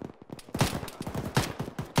west-southwest.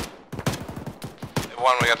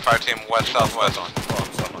 One, we got fire team west-southwest.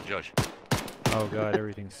 on Josh. Oh god,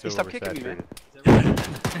 everything's so Stop kicking me, man.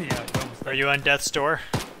 Yeah, Are you on death's door?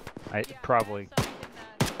 I probably.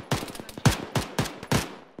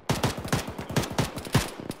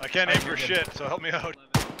 I can't aim for shit, so help me out.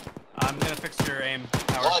 I'm gonna fix your aim.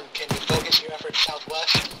 Howard. 1, can you focus your efforts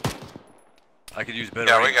southwest? I could use a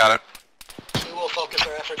better. Yeah, we got it. 2 will focus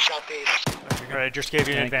our efforts southeast. Alright, I just gave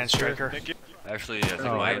you an advanced Striker. Actually, I think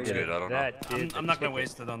my aim's good. I don't know. I'm not gonna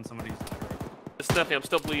waste it on somebody's. Stephanie, I'm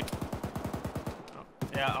still bleeding.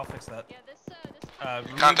 Yeah, I'll fix that.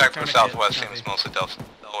 Contact from southwest seems mostly dealt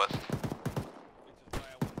with.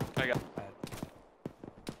 I got. Alright,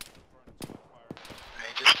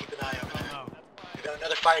 just keep an eye over there. We got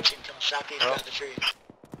another fire team coming southeast out of the trees.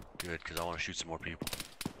 Good, because I want to shoot some more people.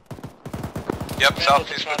 Yep,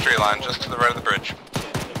 southeast of the tree line, just to the right of the bridge.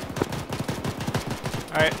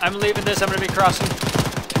 Alright, I'm leaving this. I'm gonna be crossing.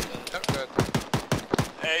 Yep, good.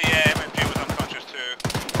 Hey, yeah, MMG was unconscious too.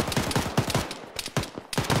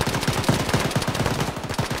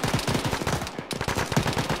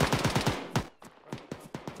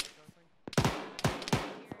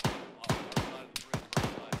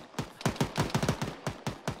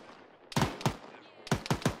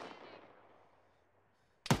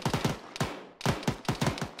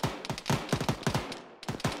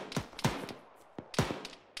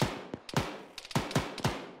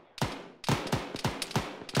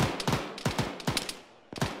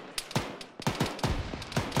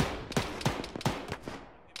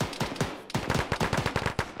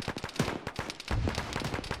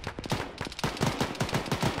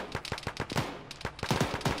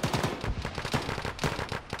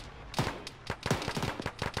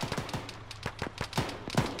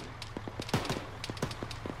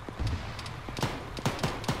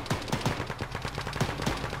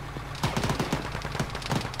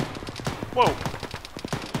 Whoa.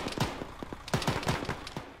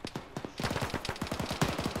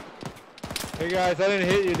 Hey guys, I didn't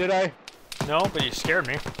hit you, did I? No, but you scared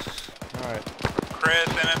me. Alright. Chris,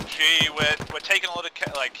 MMG, we're taking a lot of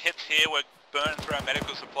hits here. We're burning through our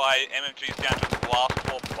medical supply. MMG's down to the last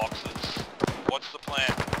 4 boxes. What's the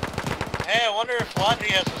plan? Hey, I wonder if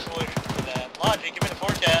Logi has a solution for that. Logi, give me the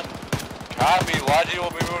forecast. Copy. Logi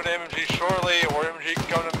will be moving to MMG shortly, or MMG can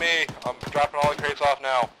come to me. I'm dropping all the crates off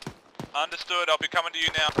now. Understood. I'll be coming to you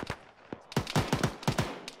now.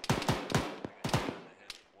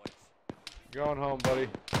 Going home, buddy.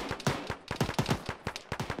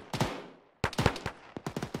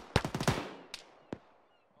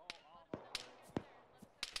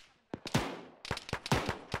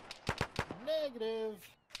 Negative.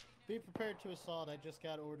 Be prepared to assault. I just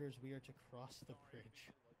got orders. We are to cross the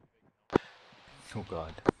bridge. Oh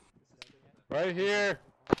god. Right here.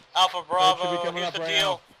 Alpha Bravo, coming here's up the right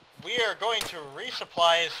deal. We are going to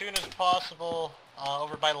resupply as soon as possible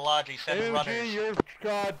over by the Logi. Send runners. MMG, your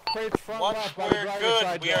crates front Once left by the we're driver's good,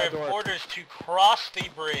 side we have door. orders to cross the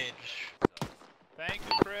bridge. Thank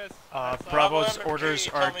you, Chris. Bravo's Bravo orders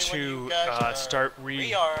MMG, tell are me when to you guys start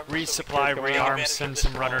resupply, so rearm, send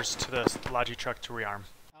some runners to the Logi truck to rearm.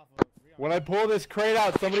 When I pull this crate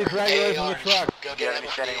out, somebody drag it away from the truck. Go get any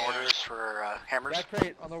standing orders for hammers? That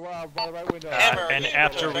crate on the by the right window. And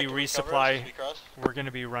after we resupply, we're going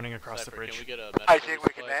to be running across the bridge. I think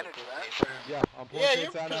we can manage that. Yeah, I'm pulling Yeah,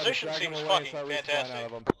 crates your out now, position drag them seems away and fucking start resupplying fantastic. out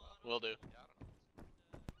of them. Will do.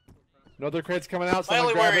 Another crate's coming out, My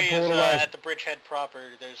only someone grab worry it, pull is it away. at the bridgehead proper,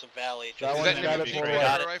 there's a valley. That one's got it, pull it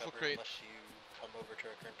away. Rifle crate. Unless you come over to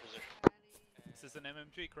our current position. This is an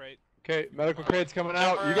MMG crate. Okay, medical crate's coming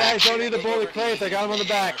out. You guys don't need to pull the crates, I got them on the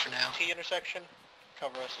back. T intersection,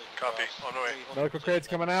 cover us. Copy, on the way. Medical crate's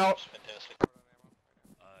coming out.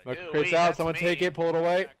 Medical crate's out, someone take it, pull it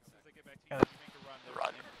away.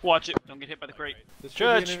 Watch it. Don't get hit by the crate.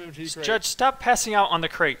 Judge, stop passing out on the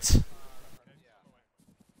crates.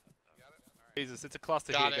 Jesus, it's a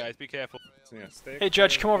cluster here, guys. Be careful. Hey,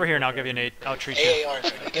 Judge, come over here and I'll give you an aid. I'll treat you.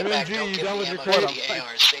 MMG, you done with your crate?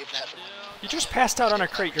 You just passed out on a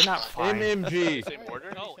crate. You're not fine. MMG.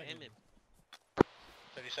 Oh,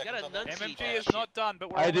 MMG is not done,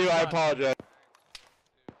 but we're I do, almost I done. apologize.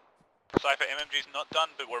 Cypher, MMG's not done,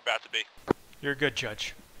 but we're about to be. You're good,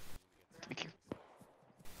 Judge. Thank you.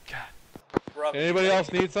 God. Anybody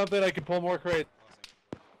else need something? I can pull more crates.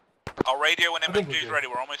 I'll radio when I think we're MMG's good. ready.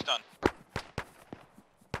 We're almost done.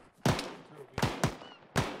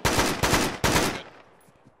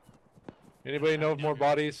 Anybody know of more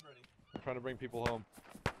bodies? I'm trying to bring people home.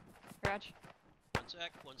 Garage. One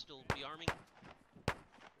sec, one still rearming.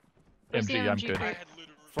 Where's the MG, I'm MG good. crate?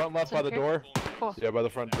 Front left by the door? Cool. Yeah, by the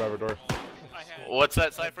front driver door. What's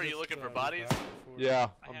that, Cypher? You looking for bodies? Yeah,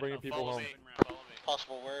 I'm bringing people home.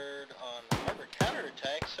 Possible word on armored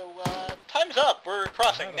counterattack, so time's up. We're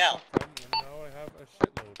crossing now.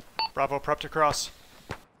 Bravo, prep to cross.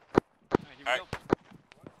 Alright.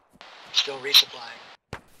 Still resupplying.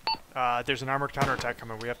 There's an armored counterattack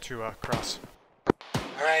coming. We have to cross.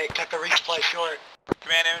 Alright, cut the resupply short.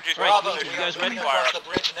 Command, MMG's Bravo, ready. you guys ready to cross the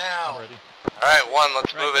bridge now? Alright, one,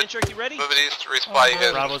 let's move it. Manchurk, you ready? Move it east, resupply. You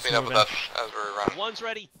guys Bravo's speed up with moving. us as we're running. One's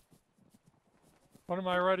ready. What am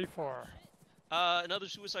I ready for? Another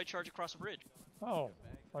suicide charge across the bridge. Oh,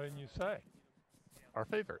 why didn't you say? Our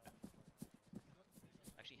favorite.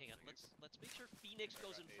 Actually, hang on. Let's make sure Phoenix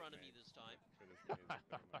goes in front of me this time.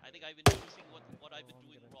 I think I've been noticing what I've been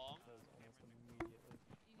doing wrong.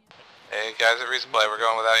 Hey guys at resupply, we're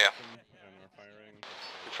going without you.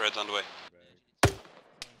 Fred's on the way.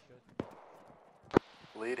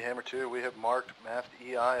 Lead Hammer 2, we have marked mapped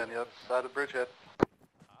EI on the other side of the bridgehead.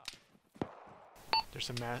 There's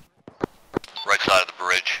a mat. Right side of the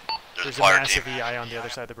bridge. There's a fire massive team. EI on the other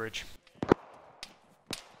side of the bridge.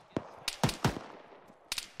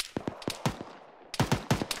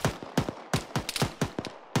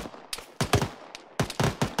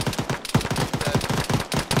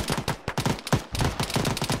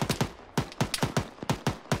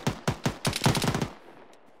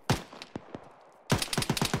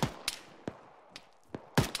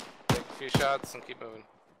 Take a few shots and keep moving.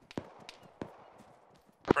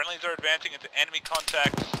 Friendlies are advancing into enemy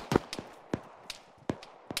contacts.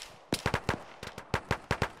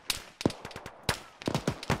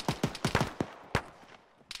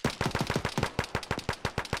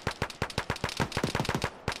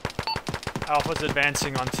 Alpha's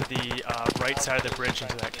advancing onto the right side of the bridge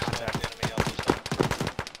into that contact.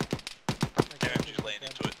 MMG's laying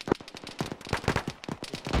into it.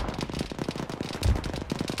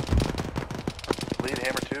 Lead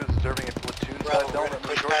Hammer 2 is serving a platoon Bravo, side we're element.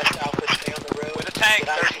 gonna push past Alpha's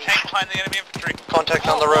behind the enemy infantry. Contact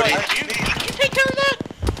on the road east. Did you take care of that?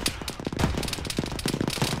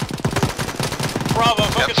 Bravo,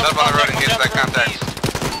 focus Yep, set up on the road and engage that contact.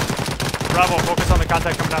 Bravo, focus on the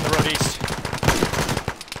contact coming down the road east.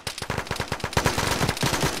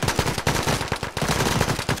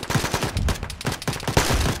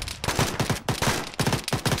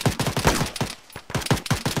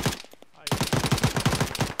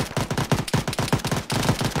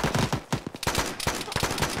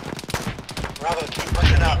 Bravo, keep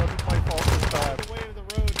pushing up.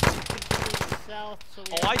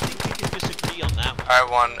 Oh, I think we can disagree on that one.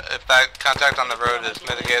 Alright, 1. If that contact on the road is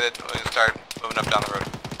mitigated, we can start moving up down the road.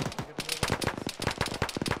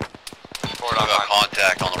 Forward on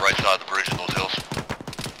contact on the right side of the bridge in those hills.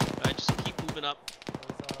 Alright, just keep moving up.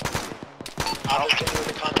 Alpha's getting with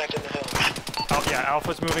the contact in the hills. Oh, yeah,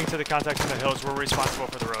 Alpha's moving to the contact in the hills. We're responsible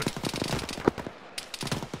for the road.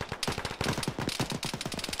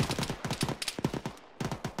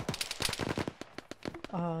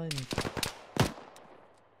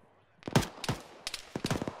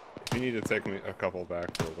 If you need to take me a couple back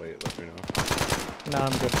or wait, let me know. No,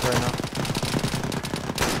 I'm good for right now.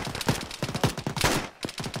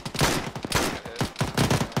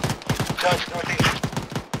 Judge, northeast.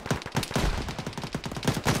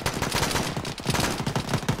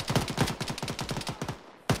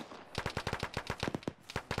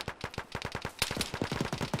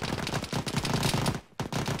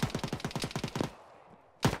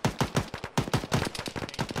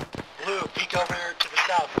 Blue, peek over to the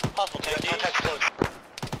south. Possible contact close.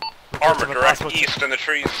 Armor direct east in the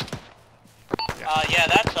trees. Yeah,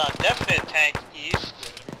 that's a definite tank east.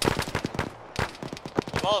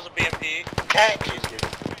 As well as a BMP. Tank!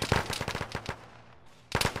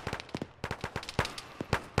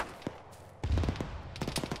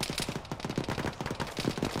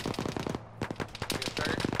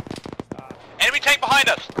 Enemy tank behind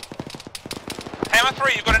us! Hammer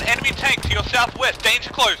 3, you've got an enemy tank to your southwest, danger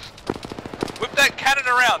close. Whip that cannon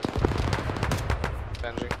around.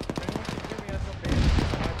 Benji.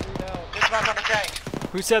 Dismount on the tank.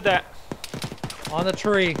 Who said that? On the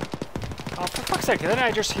tree. Oh, for fuck's sake, didn't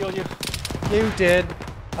I just heal you? You did.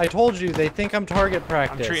 I told you, they think I'm target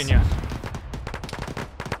practice. I'm treating you.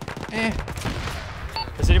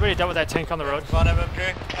 Has anybody dealt with that tank on the road? Front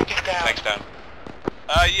MMJ. Tank is down. Tank's down.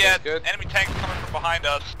 Yeah, enemy tank coming from behind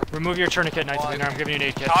us. Remove your tourniquet, Knights of Lunar. I'm giving you an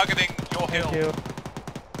aid kit. Targeting your hill. Thank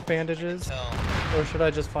you. Bandages? Or should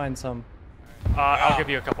I just find some? I'll give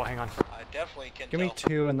you a couple, hang on. I definitely can Give me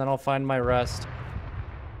 2 and then I'll find my rest.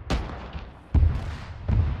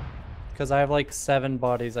 Because I have like 7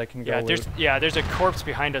 bodies I can go with. There's a corpse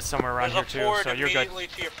behind us somewhere around here too, so you're good.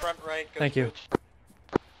 To your front right. Thank you.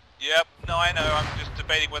 Yep, no I know, I'm just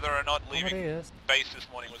debating whether or not leaving base this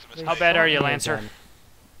morning was a mistake. How bad are you, Lancer?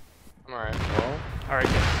 I'm alright. Well, alright,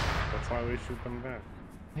 good. That's why we shoot them back.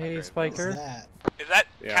 Hey, Spiker. Is that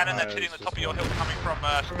cannon that's hitting the top of your hill coming from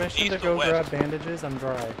Permission east to go or west? grab bandages? I'm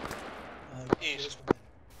dry. East.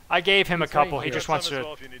 I gave him a It's right couple, he here. just wants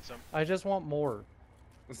to... I just want more.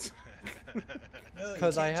 No,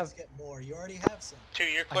 Because I can't have just get more. You already have some. 2,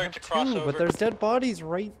 you're I clear have to cross 2, over. but there's dead bodies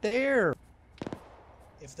right there.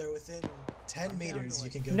 If they're within 10 meters, you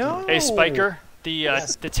can go. No. Hey, Spiker, the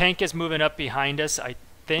Yes. the tank is moving up behind us. I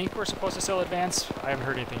think we're supposed to still advance. I haven't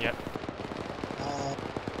heard anything yet.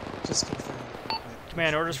 Just confirm.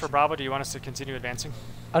 Command orders for Bravo. Do you want us to continue advancing?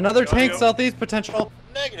 Another tank southeast potential.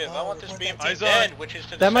 Negative, I want this BMP Eyes dead, on. which is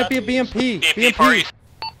to the That might be a southeast. BMP. BMP far east.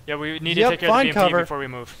 Yeah, we need to Yep, take care of find the BMP cover. before we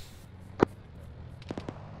move.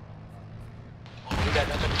 We got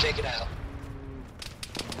nothing to take it out.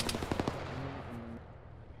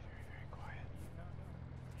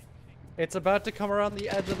 It's about to come around the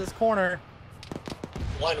edge of this corner.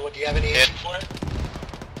 One, do you have any issue for it?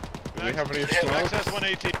 Do we have any Access smokes?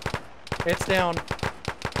 118. It's down.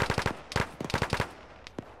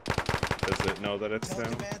 Does it know that it's Tell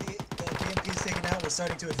down? command the BMP's taken out. We're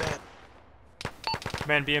starting to advance.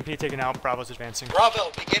 Command BMP taken out. Bravo's advancing.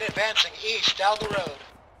 Bravo, begin advancing east down the road.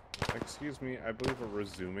 Excuse me, I believe we're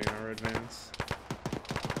resuming our advance.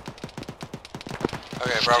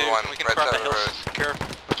 Okay, Bravo 1, we can right front side the of the hills. road. Secure.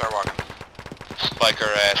 Start walking. Spiker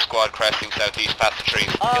squad cresting southeast past the trees.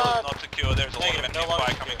 Hill is not secure, there's a lot of enemy no longer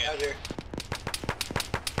fire coming in. out here.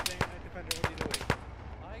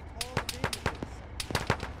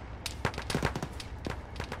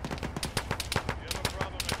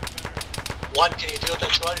 One, can you deal with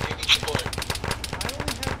that squad if you need support? I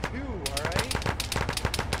only have 2, alright?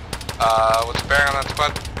 What's the bearing on that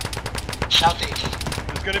squad? Southeast.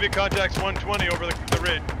 There's gonna be contacts 120 over the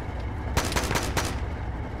ridge.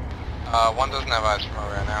 One doesn't have eyes from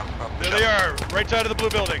over right now. Oh, There they are, right side of the blue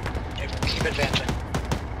building. Keep advancing.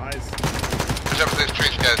 Eyes. Push up to these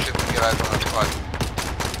trees, guys. See if we can get eyes on that squad.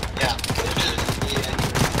 Yeah.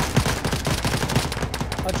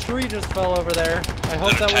 A tree just fell over there. I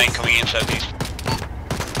hope There's a that tank was... coming in southeast.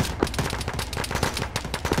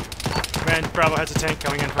 Command, Bravo has a tank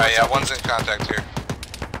coming in from Alright, yeah, southeast. one's in contact here.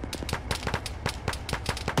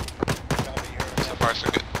 So far, so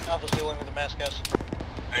good. Alpha's dealing with the mass gas.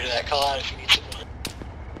 Ready to that call out if you need support.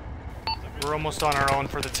 We're almost on our own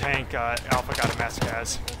for the tank. Alpha got a mass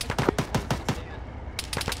gas.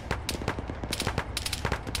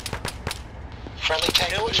 Friendly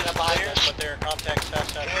tank pushing up behind us. But there are contacts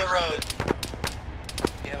fast out Clear road.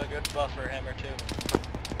 You have a good buffer, Hammer 2.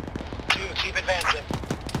 2, keep advancing.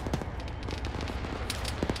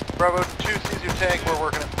 Bravo 2 sees your tank, we're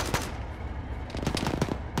working it.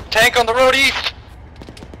 Tank on the road east!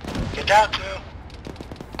 Get down, 2.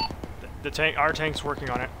 The tank, our tank's working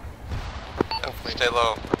on it. Hopefully stay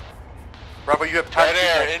low. Bravo, you have time. Right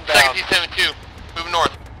there, inbound. Second T-72. Moving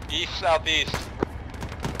north. East, southeast.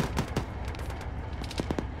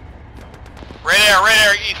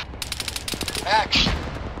 Radar, east. Max.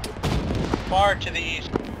 Far to the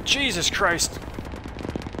east. Jesus Christ.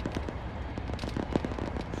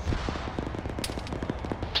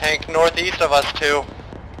 Tank northeast of us, 2.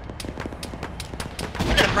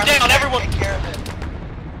 Down, everyone! Take care of it.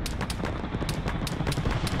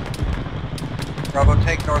 Bravo,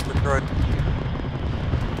 tank north destroyed.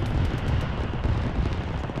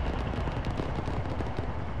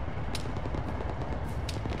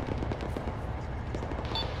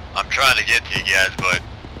 I'm trying to get to you guys, but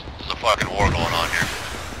there's a fucking war going on here.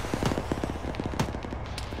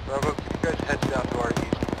 Bravo, keep you guys heads down to our east.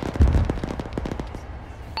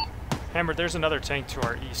 Hammer, there's another tank to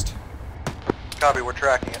our east. Copy, we're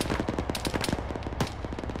tracking it.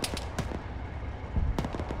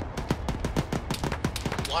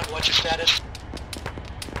 What's your status?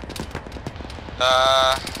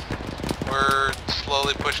 We're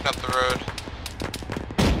slowly pushing up the road.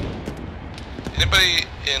 Anybody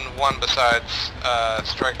in 1 besides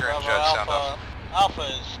Striker and Judge sound off? Alpha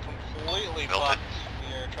is completely fucked.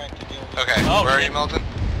 We are trying to deal with Okay, where are you, Milton?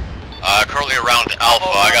 Currently around Alpha.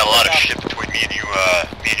 I got a lot of shit between me and you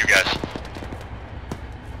guys.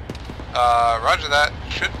 Roger that.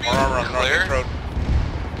 Should be clear.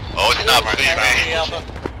 Oh, it's not moving, man. Alpha.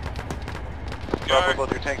 Bravo,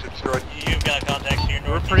 both your tanks are destroyed. You've got contacts here.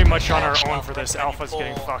 We're pretty much on our own for this. Alpha's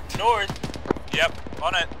getting fucked. North. Yep,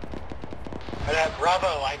 on it.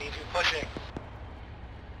 Bravo, I need you pushing.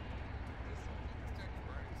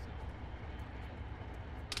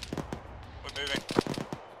 We're moving.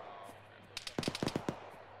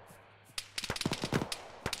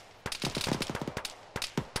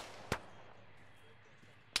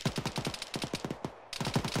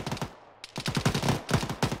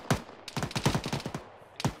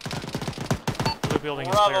 Building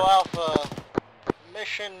is Bravo clear. Alpha,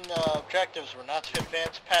 mission objectives were not to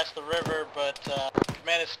advance past the river, but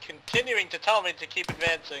command is continuing to tell me to keep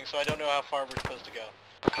advancing, so I don't know how far we're supposed to go.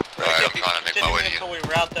 Alright, I'm trying to make my way to you. Until we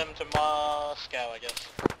route them to Moscow, I guess.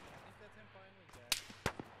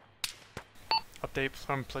 Update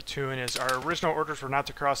from Platoon is our original orders were not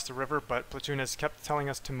to cross the river, but Platoon has kept telling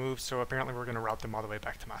us to move, so apparently we're going to route them all the way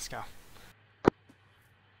back to Moscow.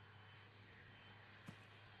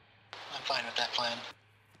 I'm fine with that plan.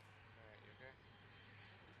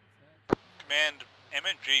 Command,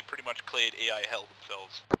 MNG pretty much cleared AI hell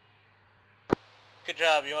themselves. Good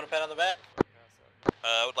job. You want a pat on the back?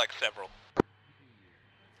 I would like several.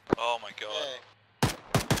 Oh my god. Hey.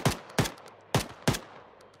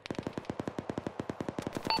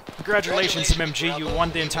 Congratulations, MMG, you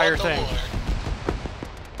won the entire thing.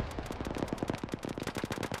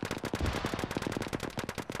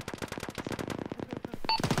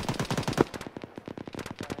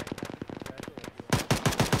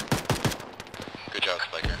 Good job,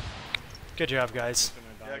 Spiker. Good job, guys.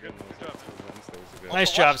 Yeah, good job.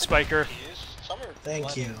 Nice job, Spiker.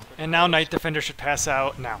 Thank you. And now Night Defender should pass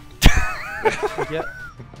out now. Yeah,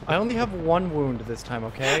 I only have 1 wound this time,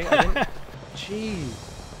 okay? Jeez.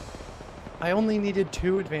 I only needed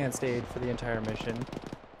 2 advanced aid for the entire mission.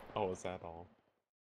 Oh, is that all?